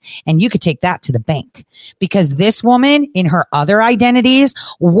fact. And you could take that to the bank because this woman in her other identities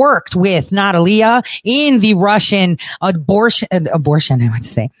worked with Natalia in the Russian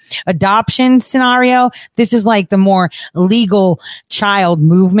adoption scenario. This is like the more legal child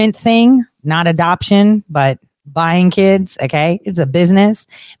movement thing, not adoption, but buying kids. Okay. It's a business.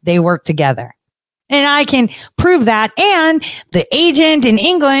 They work together. And I can prove that. And the agent in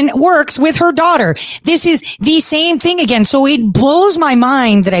England works with her daughter. This is the same thing again. So it blows my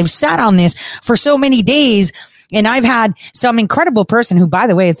mind that I've sat on this for so many days. And I've had some incredible person who, by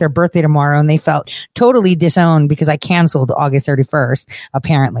the way, it's their birthday tomorrow and they felt totally disowned because I canceled August 31st,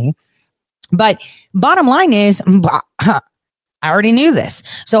 apparently. But bottom line is, I already knew this.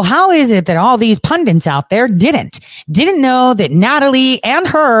 So how is it that all these pundits out there didn't know that Natalie and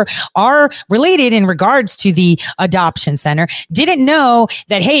her are related in regards to the adoption center? Didn't know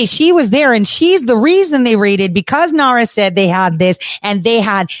that, hey, she was there and she's the reason they raided because Nara said they had this and they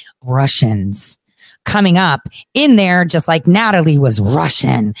had Russians coming up in there, just like Natalie was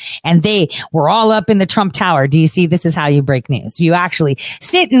Russian and they were all up in the Trump Tower. Do you see? This is how you break news. You actually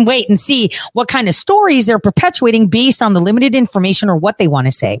sit and wait and see what kind of stories they're perpetuating based on the limited information or what they want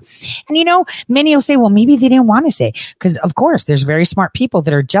to say. And many will say, well, maybe they didn't want to say, because of course there's very smart people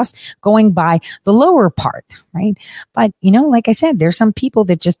that are just going by the lower part, right? But like I said, there's some people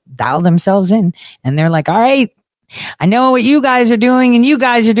that just dial themselves in and they're like, all right, I know what you guys are doing and you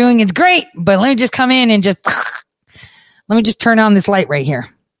guys are doing. It's great, but let me just come in and let me just turn on this light right here.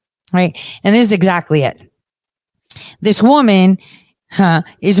 Right. And this is exactly it. This woman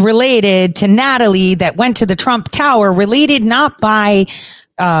is related to Natalie that went to the Trump Tower, related not by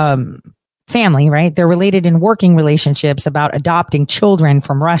family, right? They're related in working relationships about adopting children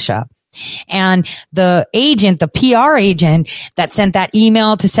from Russia. And the PR agent that sent that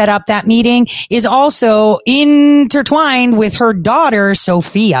email to set up that meeting is also intertwined with her daughter,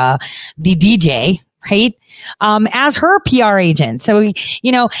 Sophia, the DJ, right? As her PR agent. So,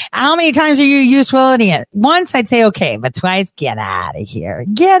 how many times are you useful? Once I'd say, okay, but twice, get out of here.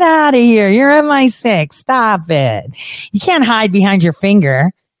 Get out of here. You're MI6. Stop it. You can't hide behind your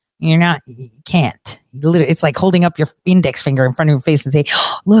finger. You can't. It's like holding up your index finger in front of your face and say,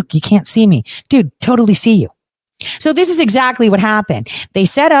 oh, look, you can't see me. Dude, totally see you. So this is exactly what happened. They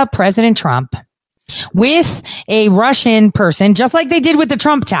set up President Trump with a Russian person, just like they did with the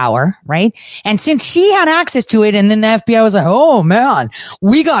Trump Tower, right? And since she had access to it, and then the FBI was like, oh man,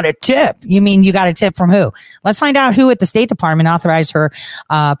 we got a tip. You mean you got a tip from who? Let's find out who at the State Department authorized her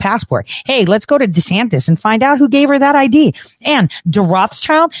passport. Hey, let's go to DeSantis and find out who gave her that ID. And de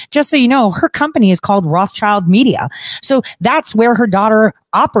Rothschild, just so you know, her company is called Rothschild Media. So that's where her daughter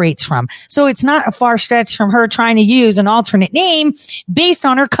operates from. So it's not a far stretch from her trying to use an alternate name based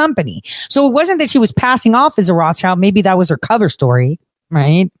on her company. So it wasn't that she was passing off as a Rothschild. Maybe that was her cover story,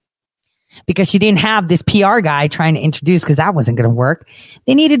 right? Because she didn't have this PR guy trying to introduce, because that wasn't going to work.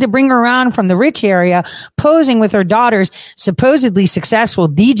 They needed to bring her around from the rich area, posing with her daughter's supposedly successful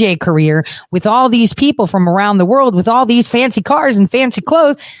DJ career with all these people from around the world with all these fancy cars and fancy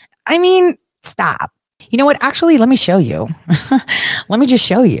clothes. I mean, stop. You know what? Actually, let me show you. Let me just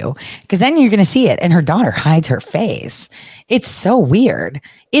show you, because then you're going to see it. And her daughter hides her face. It's so weird.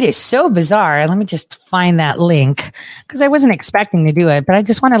 It is so bizarre. Let me just find that link, because I wasn't expecting to do it, but I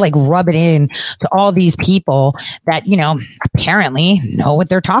just want to rub it in to all these people that, apparently know what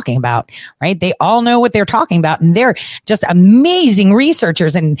they're talking about, right? They all know what they're talking about, and they're just amazing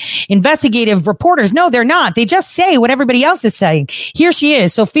researchers and investigative reporters. No, they're not. They just say what everybody else is saying. Here she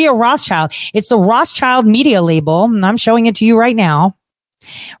is, Sophia Rothschild. It's the Rothschild Media label, and I'm showing it to you right now.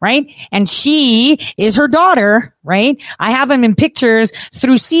 right? And she is her daughter, right? I have them in pictures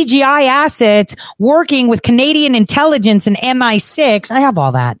through CGI assets working with Canadian intelligence and MI6. I have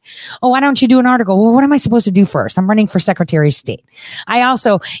all that. Oh, why don't you do an article? Well, what am I supposed to do first? I'm running for Secretary of State. I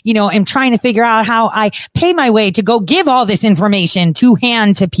also, am trying to figure out how I pay my way to go give all this information to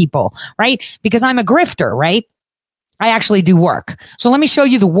hand to people, right? Because I'm a grifter, right? I actually do work. So let me show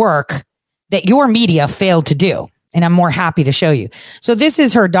you the work that your media failed to do. And I'm more happy to show you. So this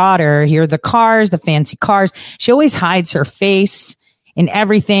is her daughter here, the cars, the fancy cars. She always hides her face in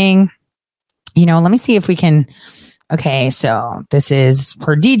everything. Let me see if we can. Okay, so this is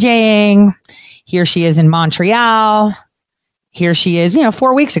her DJing. Here she is in Montreal. Here she is,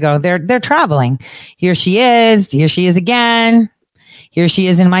 4 weeks ago. They're traveling. Here she is. Here she is again. Here she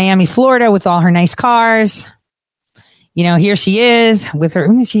is in Miami, Florida with all her nice cars. Here she is with her,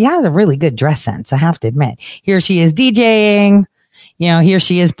 she has a really good dress sense, I have to admit. Here she is DJing. Here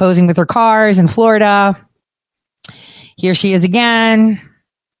she is posing with her cars in Florida. Here she is again.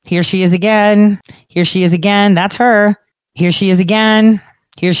 Here she is again. Here she is again. That's her. Here she is again.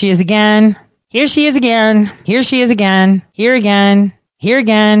 Here she is again. Here she is again. Here she is again. Here again. Here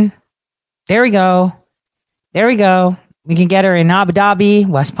again. There we go. There we go. We can get her in Abu Dhabi,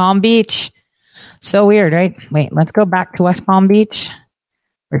 West Palm Beach. So weird, right? Wait, let's go back to West Palm Beach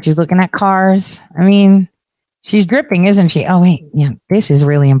where she's looking at cars. I mean, she's dripping, isn't she? Oh, wait. Yeah, this is a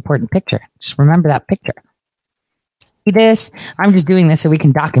really important picture. Just remember that picture. See this? I'm just doing this so we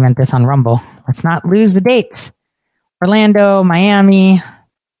can document this on Rumble. Let's not lose the dates. Orlando, Miami,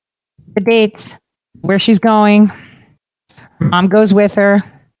 the dates, where she's going. Her mom goes with her.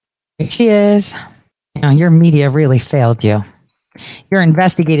 Here she is. Your media really failed you. Your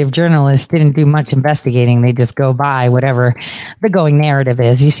investigative journalists didn't do much investigating. They just go by whatever the going narrative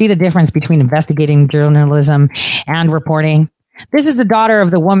is. You see the difference between investigating journalism and reporting? This is the daughter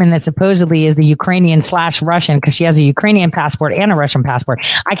of the woman that supposedly is the Ukrainian/Russian because she has a Ukrainian passport and a Russian passport.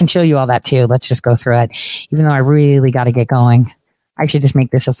 I can show you all that too. Let's just go through it. Even though I really got to get going, I should just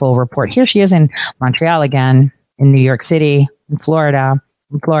make this a full report. Here she is in Montreal again, in New York City, in Florida.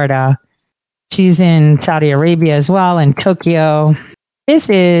 She's in Saudi Arabia as well, in Tokyo. This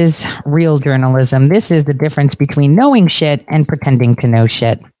is real journalism. This is the difference between knowing shit and pretending to know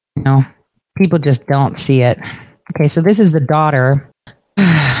shit. People just don't see it. Okay, so this is the daughter.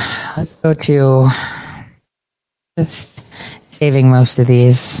 Let's go to just saving most of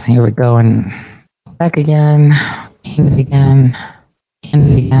these. Here we go, and back again, Canada again,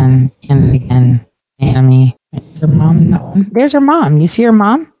 Miami. There's her mom. No. There's her mom. You see her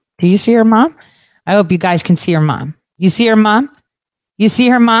mom? Do you see her mom? I hope you guys can see her mom. You see her mom? You see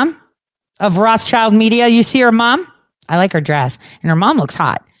her mom of Rothschild Media? You see her mom? I like her dress, and her mom looks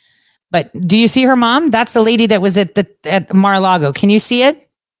hot. But do you see her mom? That's the lady that was at Mar-a-Lago. Can you see it?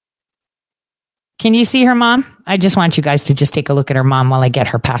 Can you see her mom? I just want you guys to just take a look at her mom while I get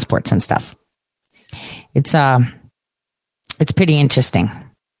her passports and stuff. It's pretty interesting.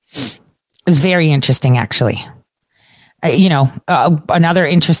 It's very interesting, actually. Another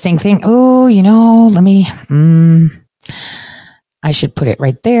interesting thing. Oh, let me, I should put it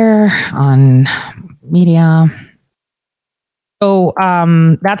right there on media. So,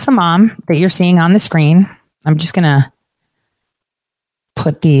 that's a mom that you're seeing on the screen. I'm just going to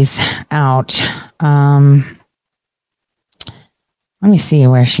put these out. Let me see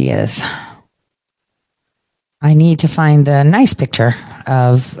where she is. I need to find the nice picture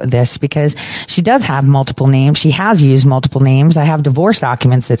of this because she does have multiple names. She has used multiple names. I have divorce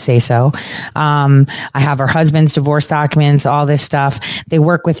documents that say so. I have her husband's divorce documents, all this stuff. They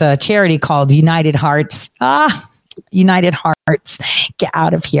work with a charity called United Hearts. United Hearts. Get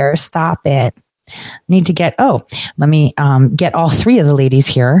out of here. Stop it. Need to get, let me get all three of the ladies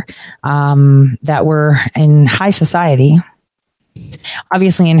here that were in high society.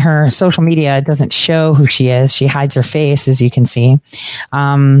 Obviously, in her social media, it doesn't show who she is. She hides her face, as you can see.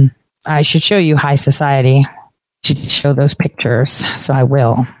 I should show you high society. Should show those pictures, so I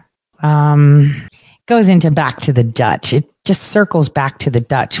will. Goes into back to the Dutch. It just circles back to the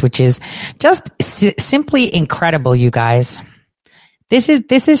Dutch, which is just simply incredible, you guys. This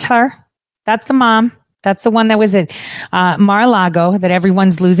is her. That's the mom. That's the one that was at Mar-a-Lago that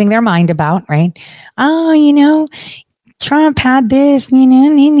everyone's losing their mind about, right? Oh, Trump had this,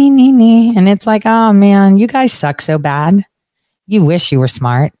 and it's like, oh man, you guys suck so bad. You wish you were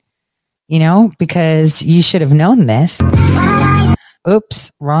smart, because you should have known this.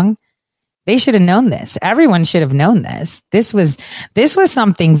 Oops, wrong. They should have known this. Everyone should have known this. This was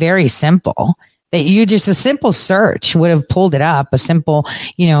something very simple that a simple search would have pulled it up. A simple,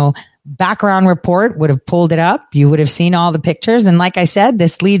 background report would have pulled it up. You would have seen all the pictures. And like I said,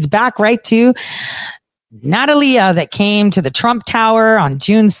 this leads back right to Natalia that came to the Trump Tower on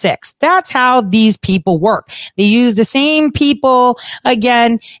June 6th. That's how these people work. They use the same people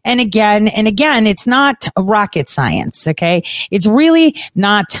again and again and again. It's not rocket science, okay? It's really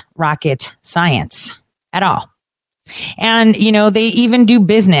not rocket science at all. And, they even do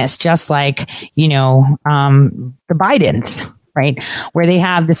business just like, the Bidens, right? Where they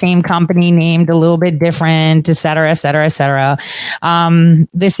have the same company named a little bit different, et cetera, et cetera, et cetera.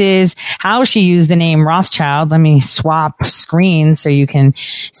 This is how she used the name Rothschild. Let me swap screens so you can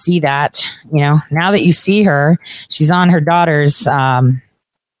see that, now that you see her, she's on her daughter's,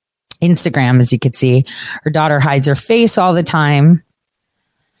 Instagram, as you can see. Her daughter hides her face all the time.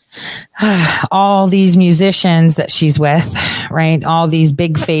 All these musicians that she's with, right? All these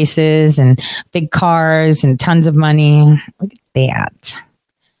big faces and big cars and tons of money. Look at that.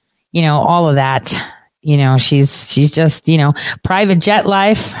 All of that. She's just, private jet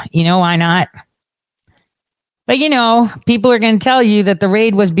life. Why not? But, people are going to tell you that the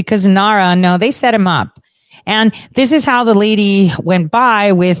raid was because of Nara. No, they set him up. And this is how the lady went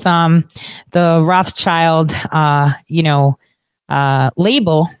by with the Rothschild,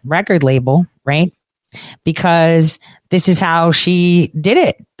 record label, right? Because this is how she did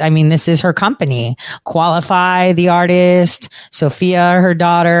it. I mean, this is her company. Qualify, the artist, Sophia, her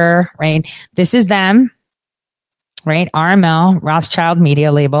daughter, right? This is them, right? RML, Rothschild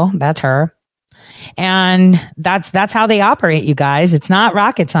Media Label. That's her. And that's how they operate, you guys. It's not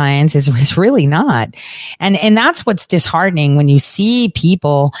rocket science. It's really not. And that's what's disheartening when you see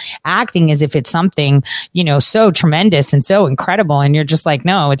people acting as if it's something, so tremendous and so incredible. And you're just like,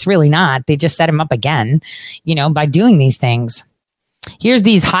 no, it's really not. They just set him up again, by doing these things. Here's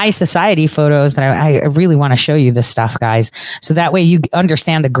these high society photos that I really want to show you this stuff, guys. So that way you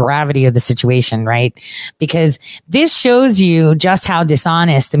understand the gravity of the situation, right? Because this shows you just how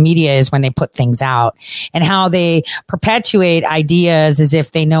dishonest the media is when they put things out and how they perpetuate ideas as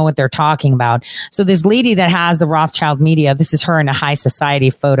if they know what they're talking about. So this lady that has the Rothschild Media, this is her in a high society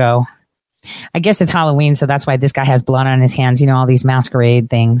photo. I guess it's Halloween, so that's why this guy has blood on his hands, all these masquerade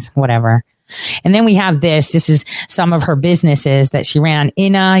things, whatever. And then we have this is some of her businesses that she ran.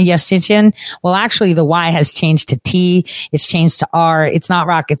 Ina Yasichin. Well, actually the Y has changed to T. It's changed to R. It's not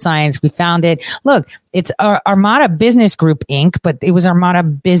rocket science. We found it. Look, it's Armada Business Group Inc., but it was Armada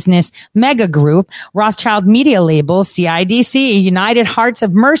Business Mega Group, Rothschild Media Label, CIDC, United Hearts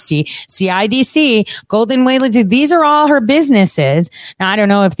of Mercy, CIDC, Golden Whale. These are all her businesses. Now, I don't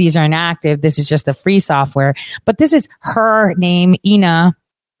know if these are inactive. This is just the free software, but this is her name, Ina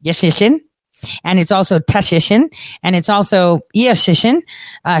Yasichin. And it's also Tashishin, and it's also Iashishin.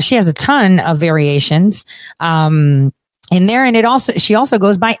 She has a ton of variations in there, and she also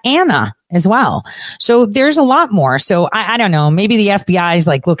goes by Anna as well. So there's a lot more. So I don't know, maybe the FBI is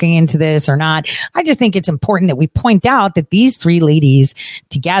like looking into this or not. I just think it's important that we point out that these three ladies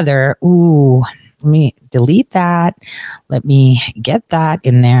together. Ooh, let me delete that. Let me get that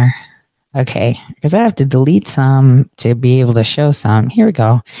in there. Okay, because I have to delete some to be able to show some. Here we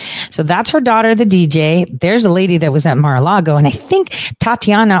go. So that's her daughter, the DJ. There's a lady that was at Mar-a-Lago, and I think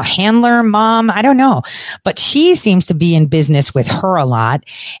Tatiana Handler, mom, I don't know. But she seems to be in business with her a lot.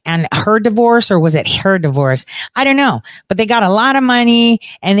 And her divorce, or was it her divorce? I don't know. But they got a lot of money,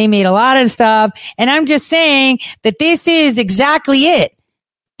 and they made a lot of stuff. And I'm just saying that this is exactly it.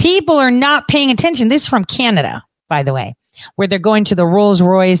 People are not paying attention. This is from Canada, by the way, where they're going to the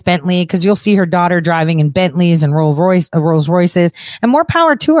Rolls-Royce Bentley, because you'll see her daughter driving in Bentleys and Rolls-Royces, and more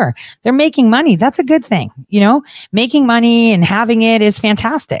power to her. They're making money. That's a good thing. Making money and having it is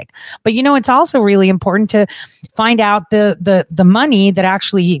fantastic. But it's also really important to find out the money that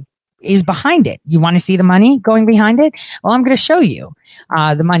actually is behind it. You want to see the money going behind it? Well, I'm going to show you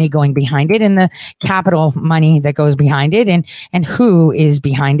the money going behind it, and the capital money that goes behind it, and who is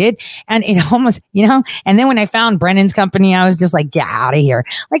behind it. And it almost, and then when I found Brennan's company, I was just like, get out of here.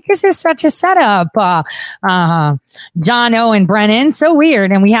 Like, this is such a setup. John O and Brennan, so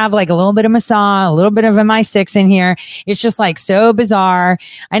weird. And we have like a little bit of Mossad, a little bit of MI6 in here. It's just like so bizarre.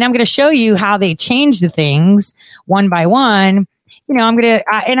 And I'm going to show you how they change the things one by one. I'm going to,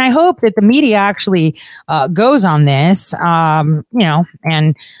 and I hope that the media actually goes on this,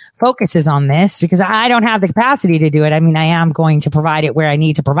 and focuses on this, because I don't have the capacity to do it. I mean, I am going to provide it where I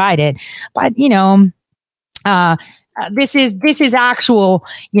need to provide it. But, this is actual,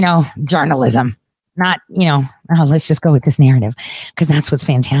 journalism, not, let's just go with this narrative, because that's what's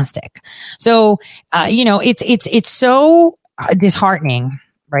fantastic. So, it's so disheartening,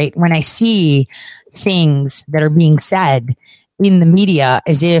 right? When I see things that are being said in the media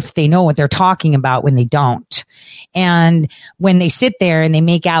as if they know what they're talking about when they don't. And when they sit there and they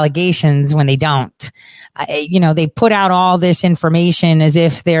make allegations when they don't, they put out all this information as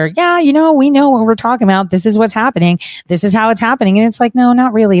if they're, we know what we're talking about. This is what's happening. This is how it's happening. And it's like, no,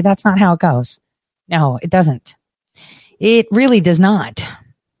 not really. That's not how it goes. No, it doesn't. It really does not.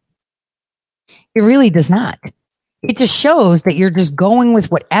 It really does not. It just shows that you're just going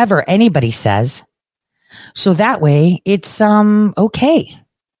with whatever anybody says. So that way it's okay.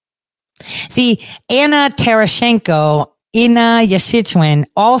 See, Anna Terashenko, Inna Yashchivin,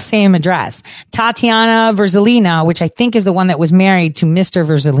 all same address. Tatiana Verzalina, which I think is the one that was married to Mr.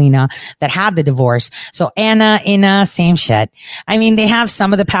 Verzalina that had the divorce. So Anna, Inna, same shit. I mean, they have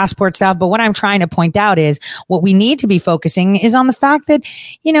some of the passport stuff, but what I'm trying to point out is what we need to be focusing is on the fact that,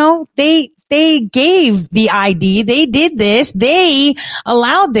 they gave the ID. They did this. They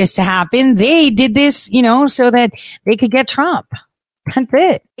allowed this to happen. They did this, so that they could get Trump. That's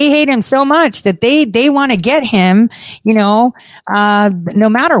it. They hate him so much that they want to get him, no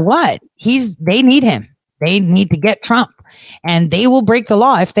matter what. They need him. They need to get Trump, and they will break the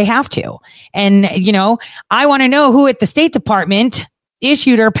law if they have to. And, I want to know who at the State Department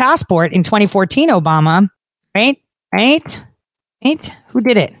issued her passport in 2014, Obama, right? Who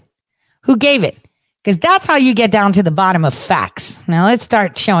did it? Who gave it? Because that's how you get down to the bottom of facts. Now let's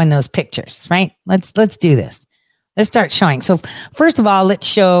start showing those pictures, right? Let's do this. Let's start showing. So first of all, let's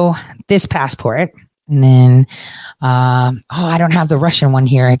show this passport. And then, I don't have the Russian one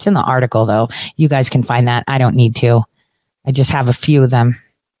here. It's in the article though. You guys can find that. I don't need to. I just have a few of them.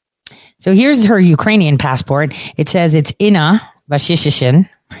 So here's her Ukrainian passport. It says it's Inna Yashchivin,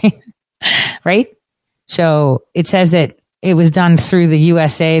 right? So it says that it was done through the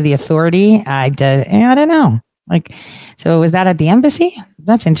USA, the authority. I don't know. So was that at the embassy?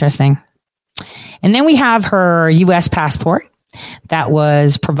 That's interesting. And then we have her US passport that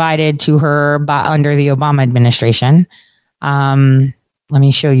was provided to her under the Obama administration. Let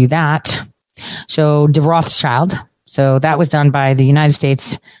me show you that. So de Rothschild. So that was done by the United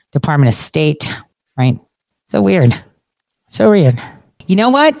States Department of State, right? So weird. You know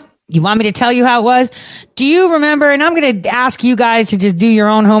what? You want me to tell you how it was? Do you remember? And I'm going to ask you guys to just do your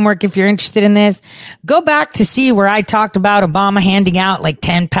own homework if you're interested in this. Go back to see where I talked about Obama handing out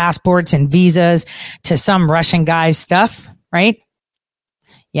 10 passports and visas to some Russian guy's stuff, right?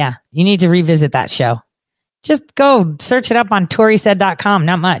 Yeah, you need to revisit that show. Just go search it up on ToriSaid.com.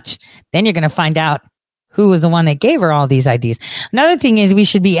 Not much. Then you're going to find out who was the one that gave her all these IDs. Another thing is we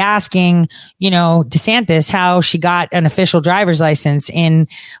should be asking, DeSantis how she got an official driver's license in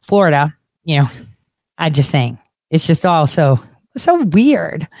Florida. I'm just saying it's just all so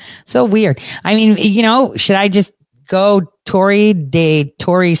weird. So weird. I mean, should I just go Tori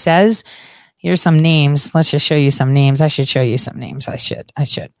says, here's some names. Let's just show you some names. I should show you some names. I should.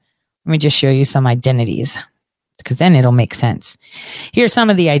 Let me just show you some identities because then it'll make sense. Here's some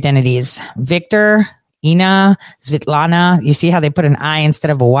of the identities. Victor, Ina, Svetlana. You see how they put an I instead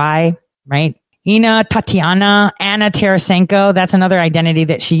of a Y, right? Ina, Tatiana, Anna Tarasenko. That's another identity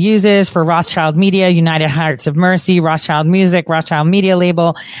that she uses for Rothschild Media, United Hearts of Mercy, Rothschild Music, Rothschild Media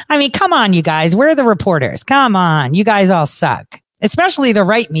Label. I mean, come on, you guys. Where are the reporters? Come on. You guys all suck. Especially the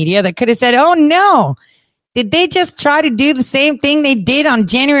right media that could have said, oh no, did they just try to do the same thing they did on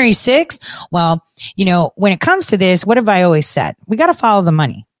January 6th? Well, when it comes to this, what have I always said? We got to follow the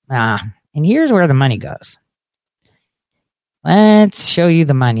money. And here's where the money goes. Let's show you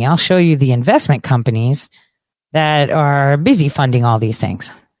the money. I'll show you the investment companies that are busy funding all these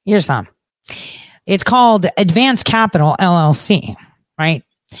things. Here's some. It's called Advanced Capital LLC, right?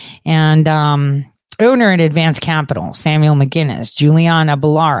 And owner at Advanced Capital, Samuel McGinnis, Juliana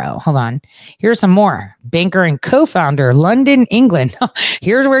Bellaro. Hold on. Here's some more. Banker and co-founder, London, England.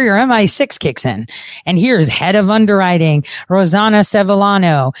 Here's where your MI6 kicks in. And here's head of underwriting, Rosanna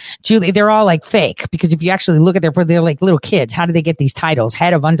Sevillano. Julie, they're all fake because if you actually look at they're like little kids. How do they get these titles?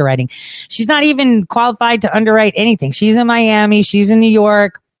 Head of underwriting. She's not even qualified to underwrite anything. She's in Miami. She's in New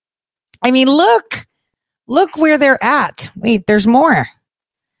York. I mean, look where they're at. Wait, there's more.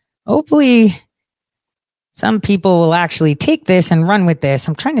 Hopefully some people will actually take this and run with this.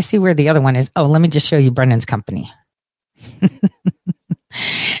 I'm trying to see where the other one is. Oh, let me just show you Brendan's company.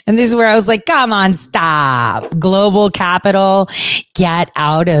 And this is where I was like, come on, stop. Global Capital, get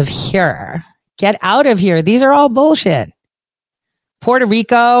out of here. Get out of here. These are all bullshit. Puerto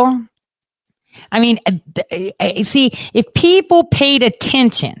Rico. I mean, see, if people paid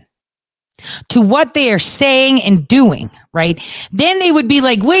attention to what they are saying and doing, right? Then they would be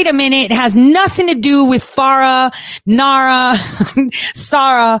like, wait a minute, it has nothing to do with Farah, Nara,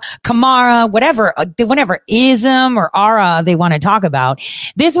 Sarah, Kamara, whatever ism or ara they want to talk about.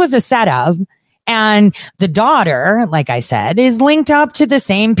 This was a setup. And the daughter, like I said, is linked up to the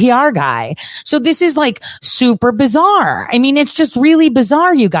same PR guy. So this is like super bizarre. I mean, it's just really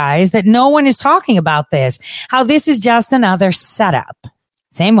bizarre, you guys, that no one is talking about this, how this is just another setup.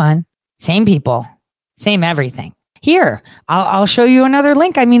 Same one. Same people, same everything. Here, I'll show you another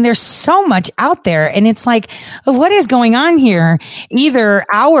link. I mean, there's so much out there, and it's like, what is going on here? Either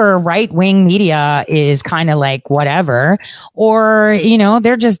our right-wing media is kind of like whatever, or,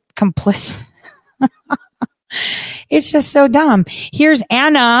 they're just complicit. It's just so dumb. Here's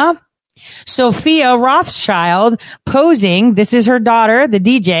Anna Sophia Rothschild posing. This is her daughter, the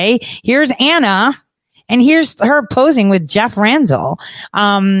DJ. Here's Anna. And here's her posing with Jeff Ranzel.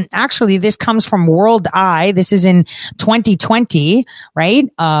 Actually, this comes from World Eye. This is in 2020, right?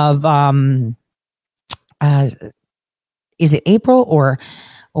 Is it April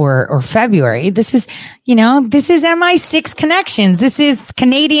or February? This is, this is MI6 connections. This is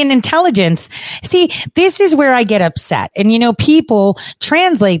Canadian intelligence. See, this is where I get upset. And, people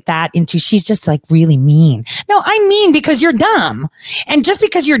translate that into she's just like really mean. No, I'm mean because you're dumb. And just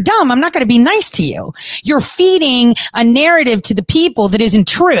because you're dumb, I'm not going to be nice to you. You're feeding a narrative to the people that isn't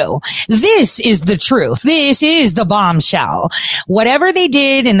true. This is the truth. This is the bombshell. Whatever they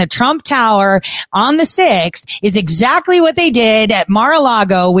did in the Trump Tower on the 6th is exactly what they did at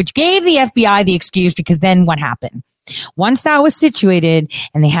Mar-a-Lago, which gave the FBI the excuse, because then what happened? Once that was situated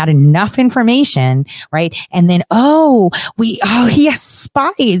and they had enough information, right? And then, he has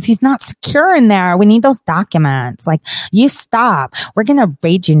spies. He's not secure in there. We need those documents. Like, you stop. We're going to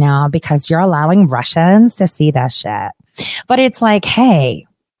raid you now because you're allowing Russians to see that shit. But it's like, hey,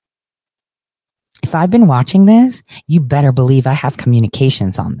 if I've been watching this, you better believe I have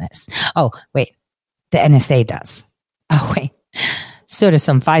communications on this. Oh, wait, the NSA does. Oh, wait. So do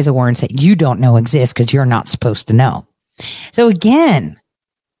some FISA warrants that you don't know exist because you're not supposed to know. So again,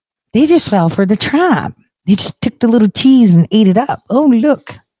 they just fell for the trap. They just took the little cheese and ate it up. Oh,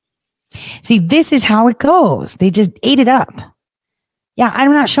 look. See, this is how it goes. They just ate it up. Yeah,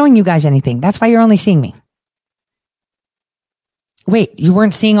 I'm not showing you guys anything. That's why you're only seeing me. Wait, you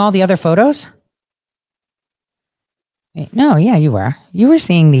weren't seeing all the other photos? No, yeah, you were. You were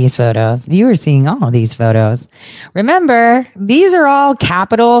seeing these photos. You were seeing all of these photos. Remember, these are all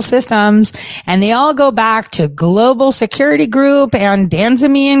capital systems, and they all go back to Global Security Group and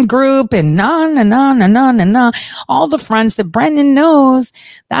Danzamian Group and on and on and on and on. All the fronts that Brendan knows.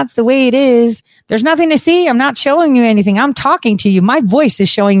 That's the way it is. There's nothing to see. I'm not showing you anything. I'm talking to you. My voice is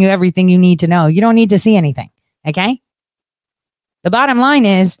showing you everything you need to know. You don't need to see anything. Okay? The bottom line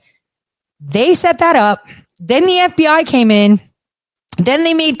is they set that up. Then the FBI came in. Then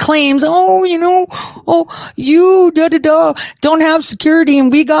they made claims. You don't have security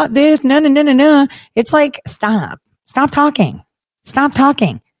and we got this. No. It's like, stop talking. Stop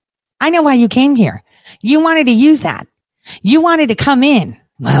talking. I know why you came here. You wanted to use that. You wanted to come in.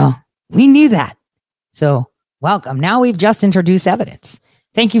 Well, we knew that. So welcome. Now we've just introduced evidence.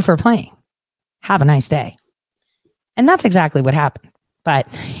 Thank you for playing. Have a nice day. And that's exactly what happened. But,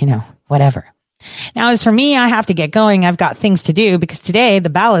 whatever. Now, as for me, I have to get going. I've got things to do because today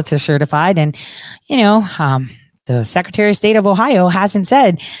the ballots are certified, and, the Secretary of State of Ohio hasn't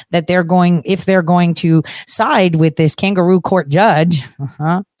said that if they're going to side with this kangaroo court judge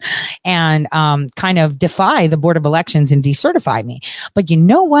and kind of defy the Board of Elections and decertify me. But you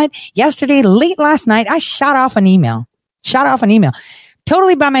know what? Yesterday, late last night, I shot off an email.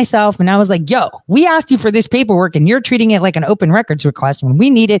 Totally by myself. And I was like, yo, we asked you for this paperwork and you're treating it like an open records request when we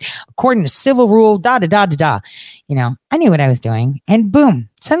need it according to civil rule, I knew what I was doing. And boom,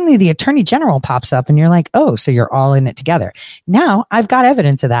 suddenly the Attorney General pops up and you're like, oh, so you're all in it together. Now I've got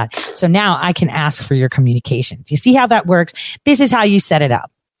evidence of that. So now I can ask for your communications. You see how that works? This is how you set it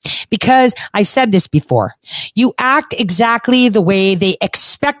up. Because I've said this before. You act exactly the way they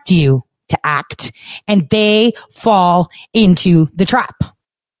expect you to act, and they fall into the trap.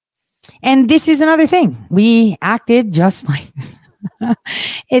 And this is another thing. We acted just like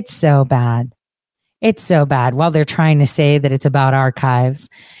it's so bad. It's so bad. While they're trying to say that it's about archives,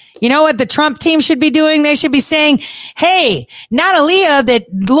 You know what the Trump team should be doing? They should be saying, hey, Natalia that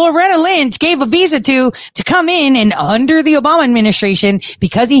Loretta Lynch gave a visa to come in and under the Obama administration,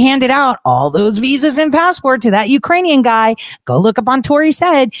 because he handed out all those visas and passports to that Ukrainian guy. Go look up on Tory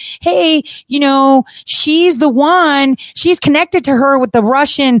said, hey, you know, she's the one, she's connected to her with the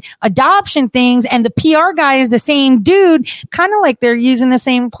Russian adoption things. And the PR guy is the same dude, kind of like they're using the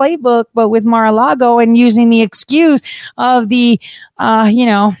same playbook, but with Mar-a-Lago and using the excuse of the,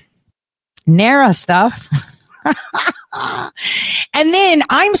 NARA stuff. And then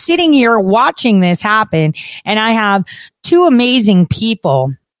I'm sitting here watching this happen, and I have two amazing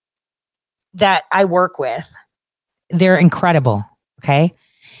people that I work with. They're incredible. Okay.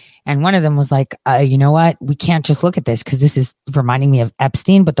 And one of them was like, you know what? We can't just look at this, because this is reminding me of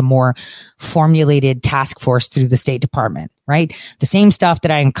Epstein, but the more formulated task force through the State Department, right? The same stuff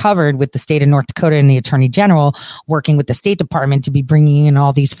that I uncovered with the state of North Dakota and the Attorney General working with the State Department to be bringing in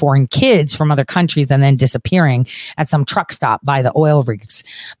all these foreign kids from other countries and then disappearing at some truck stop by the oil rigs.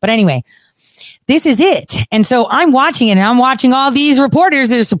 But anyway, this is it. And so I'm watching it, and I'm watching all these reporters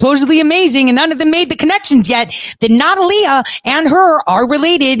that are supposedly amazing, and none of them made the connections yet that Natalia and her are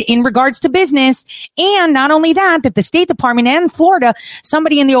related in regards to business. And not only that the State Department and Florida,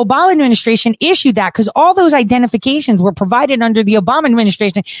 somebody in the Obama administration issued that, because all those identifications were provided under the Obama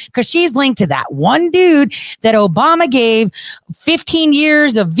administration, because she's linked to that one dude that Obama gave 15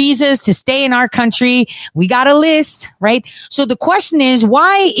 years of visas to stay in our country. We got a list, right? So the question is,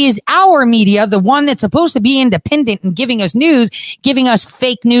 why is our media, the one that's supposed to be independent and giving us news, giving us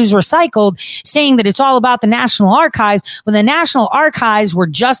fake news recycled, saying that it's all about the National Archives, when the National Archives were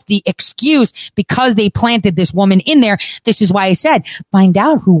just the excuse because they planted this woman in there? This is why I said, find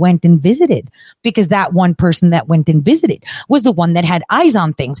out who went and visited, because that one person that went and visited was the one that had eyes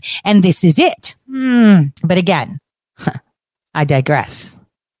on things. And this is it. But again, I digress.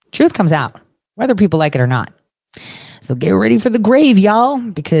 Truth comes out, whether people like it or not. So get ready for the grave, y'all,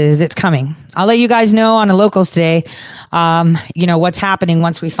 because it's coming. I'll let you guys know on the locals today, what's happening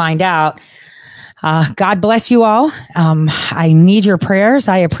once we find out. God bless you all. I need your prayers.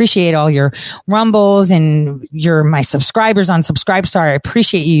 I appreciate all your rumbles, and you're my subscribers on Subscribestar. I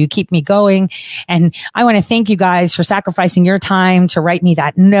appreciate you. You keep me going. And I want to thank you guys for sacrificing your time to write me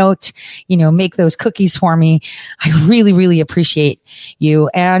that note, make those cookies for me. I really, really appreciate you.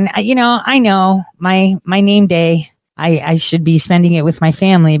 And, I know my name day, I should be spending it with my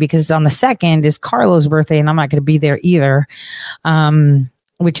family, because on the 2nd is Carlo's birthday, and I'm not going to be there either.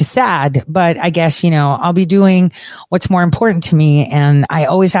 Which is sad, but I guess, I'll be doing what's more important to me. And I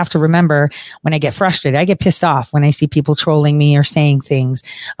always have to remember, when I get frustrated, I get pissed off when I see people trolling me or saying things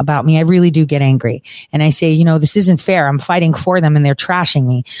about me. I really do get angry. And I say, this isn't fair. I'm fighting for them and they're trashing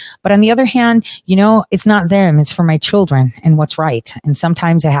me. But on the other hand, it's not them. It's for my children and what's right. And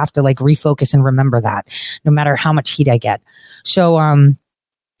sometimes I have to refocus and remember that, no matter how much heat I get. So,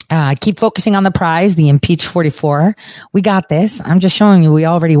 keep focusing on the prize, the Impeach 44. We got this. I'm just showing you we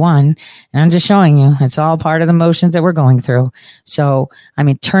already won. And I'm just showing you it's all part of the motions that we're going through. So I'm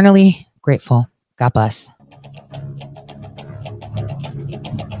eternally grateful. God bless.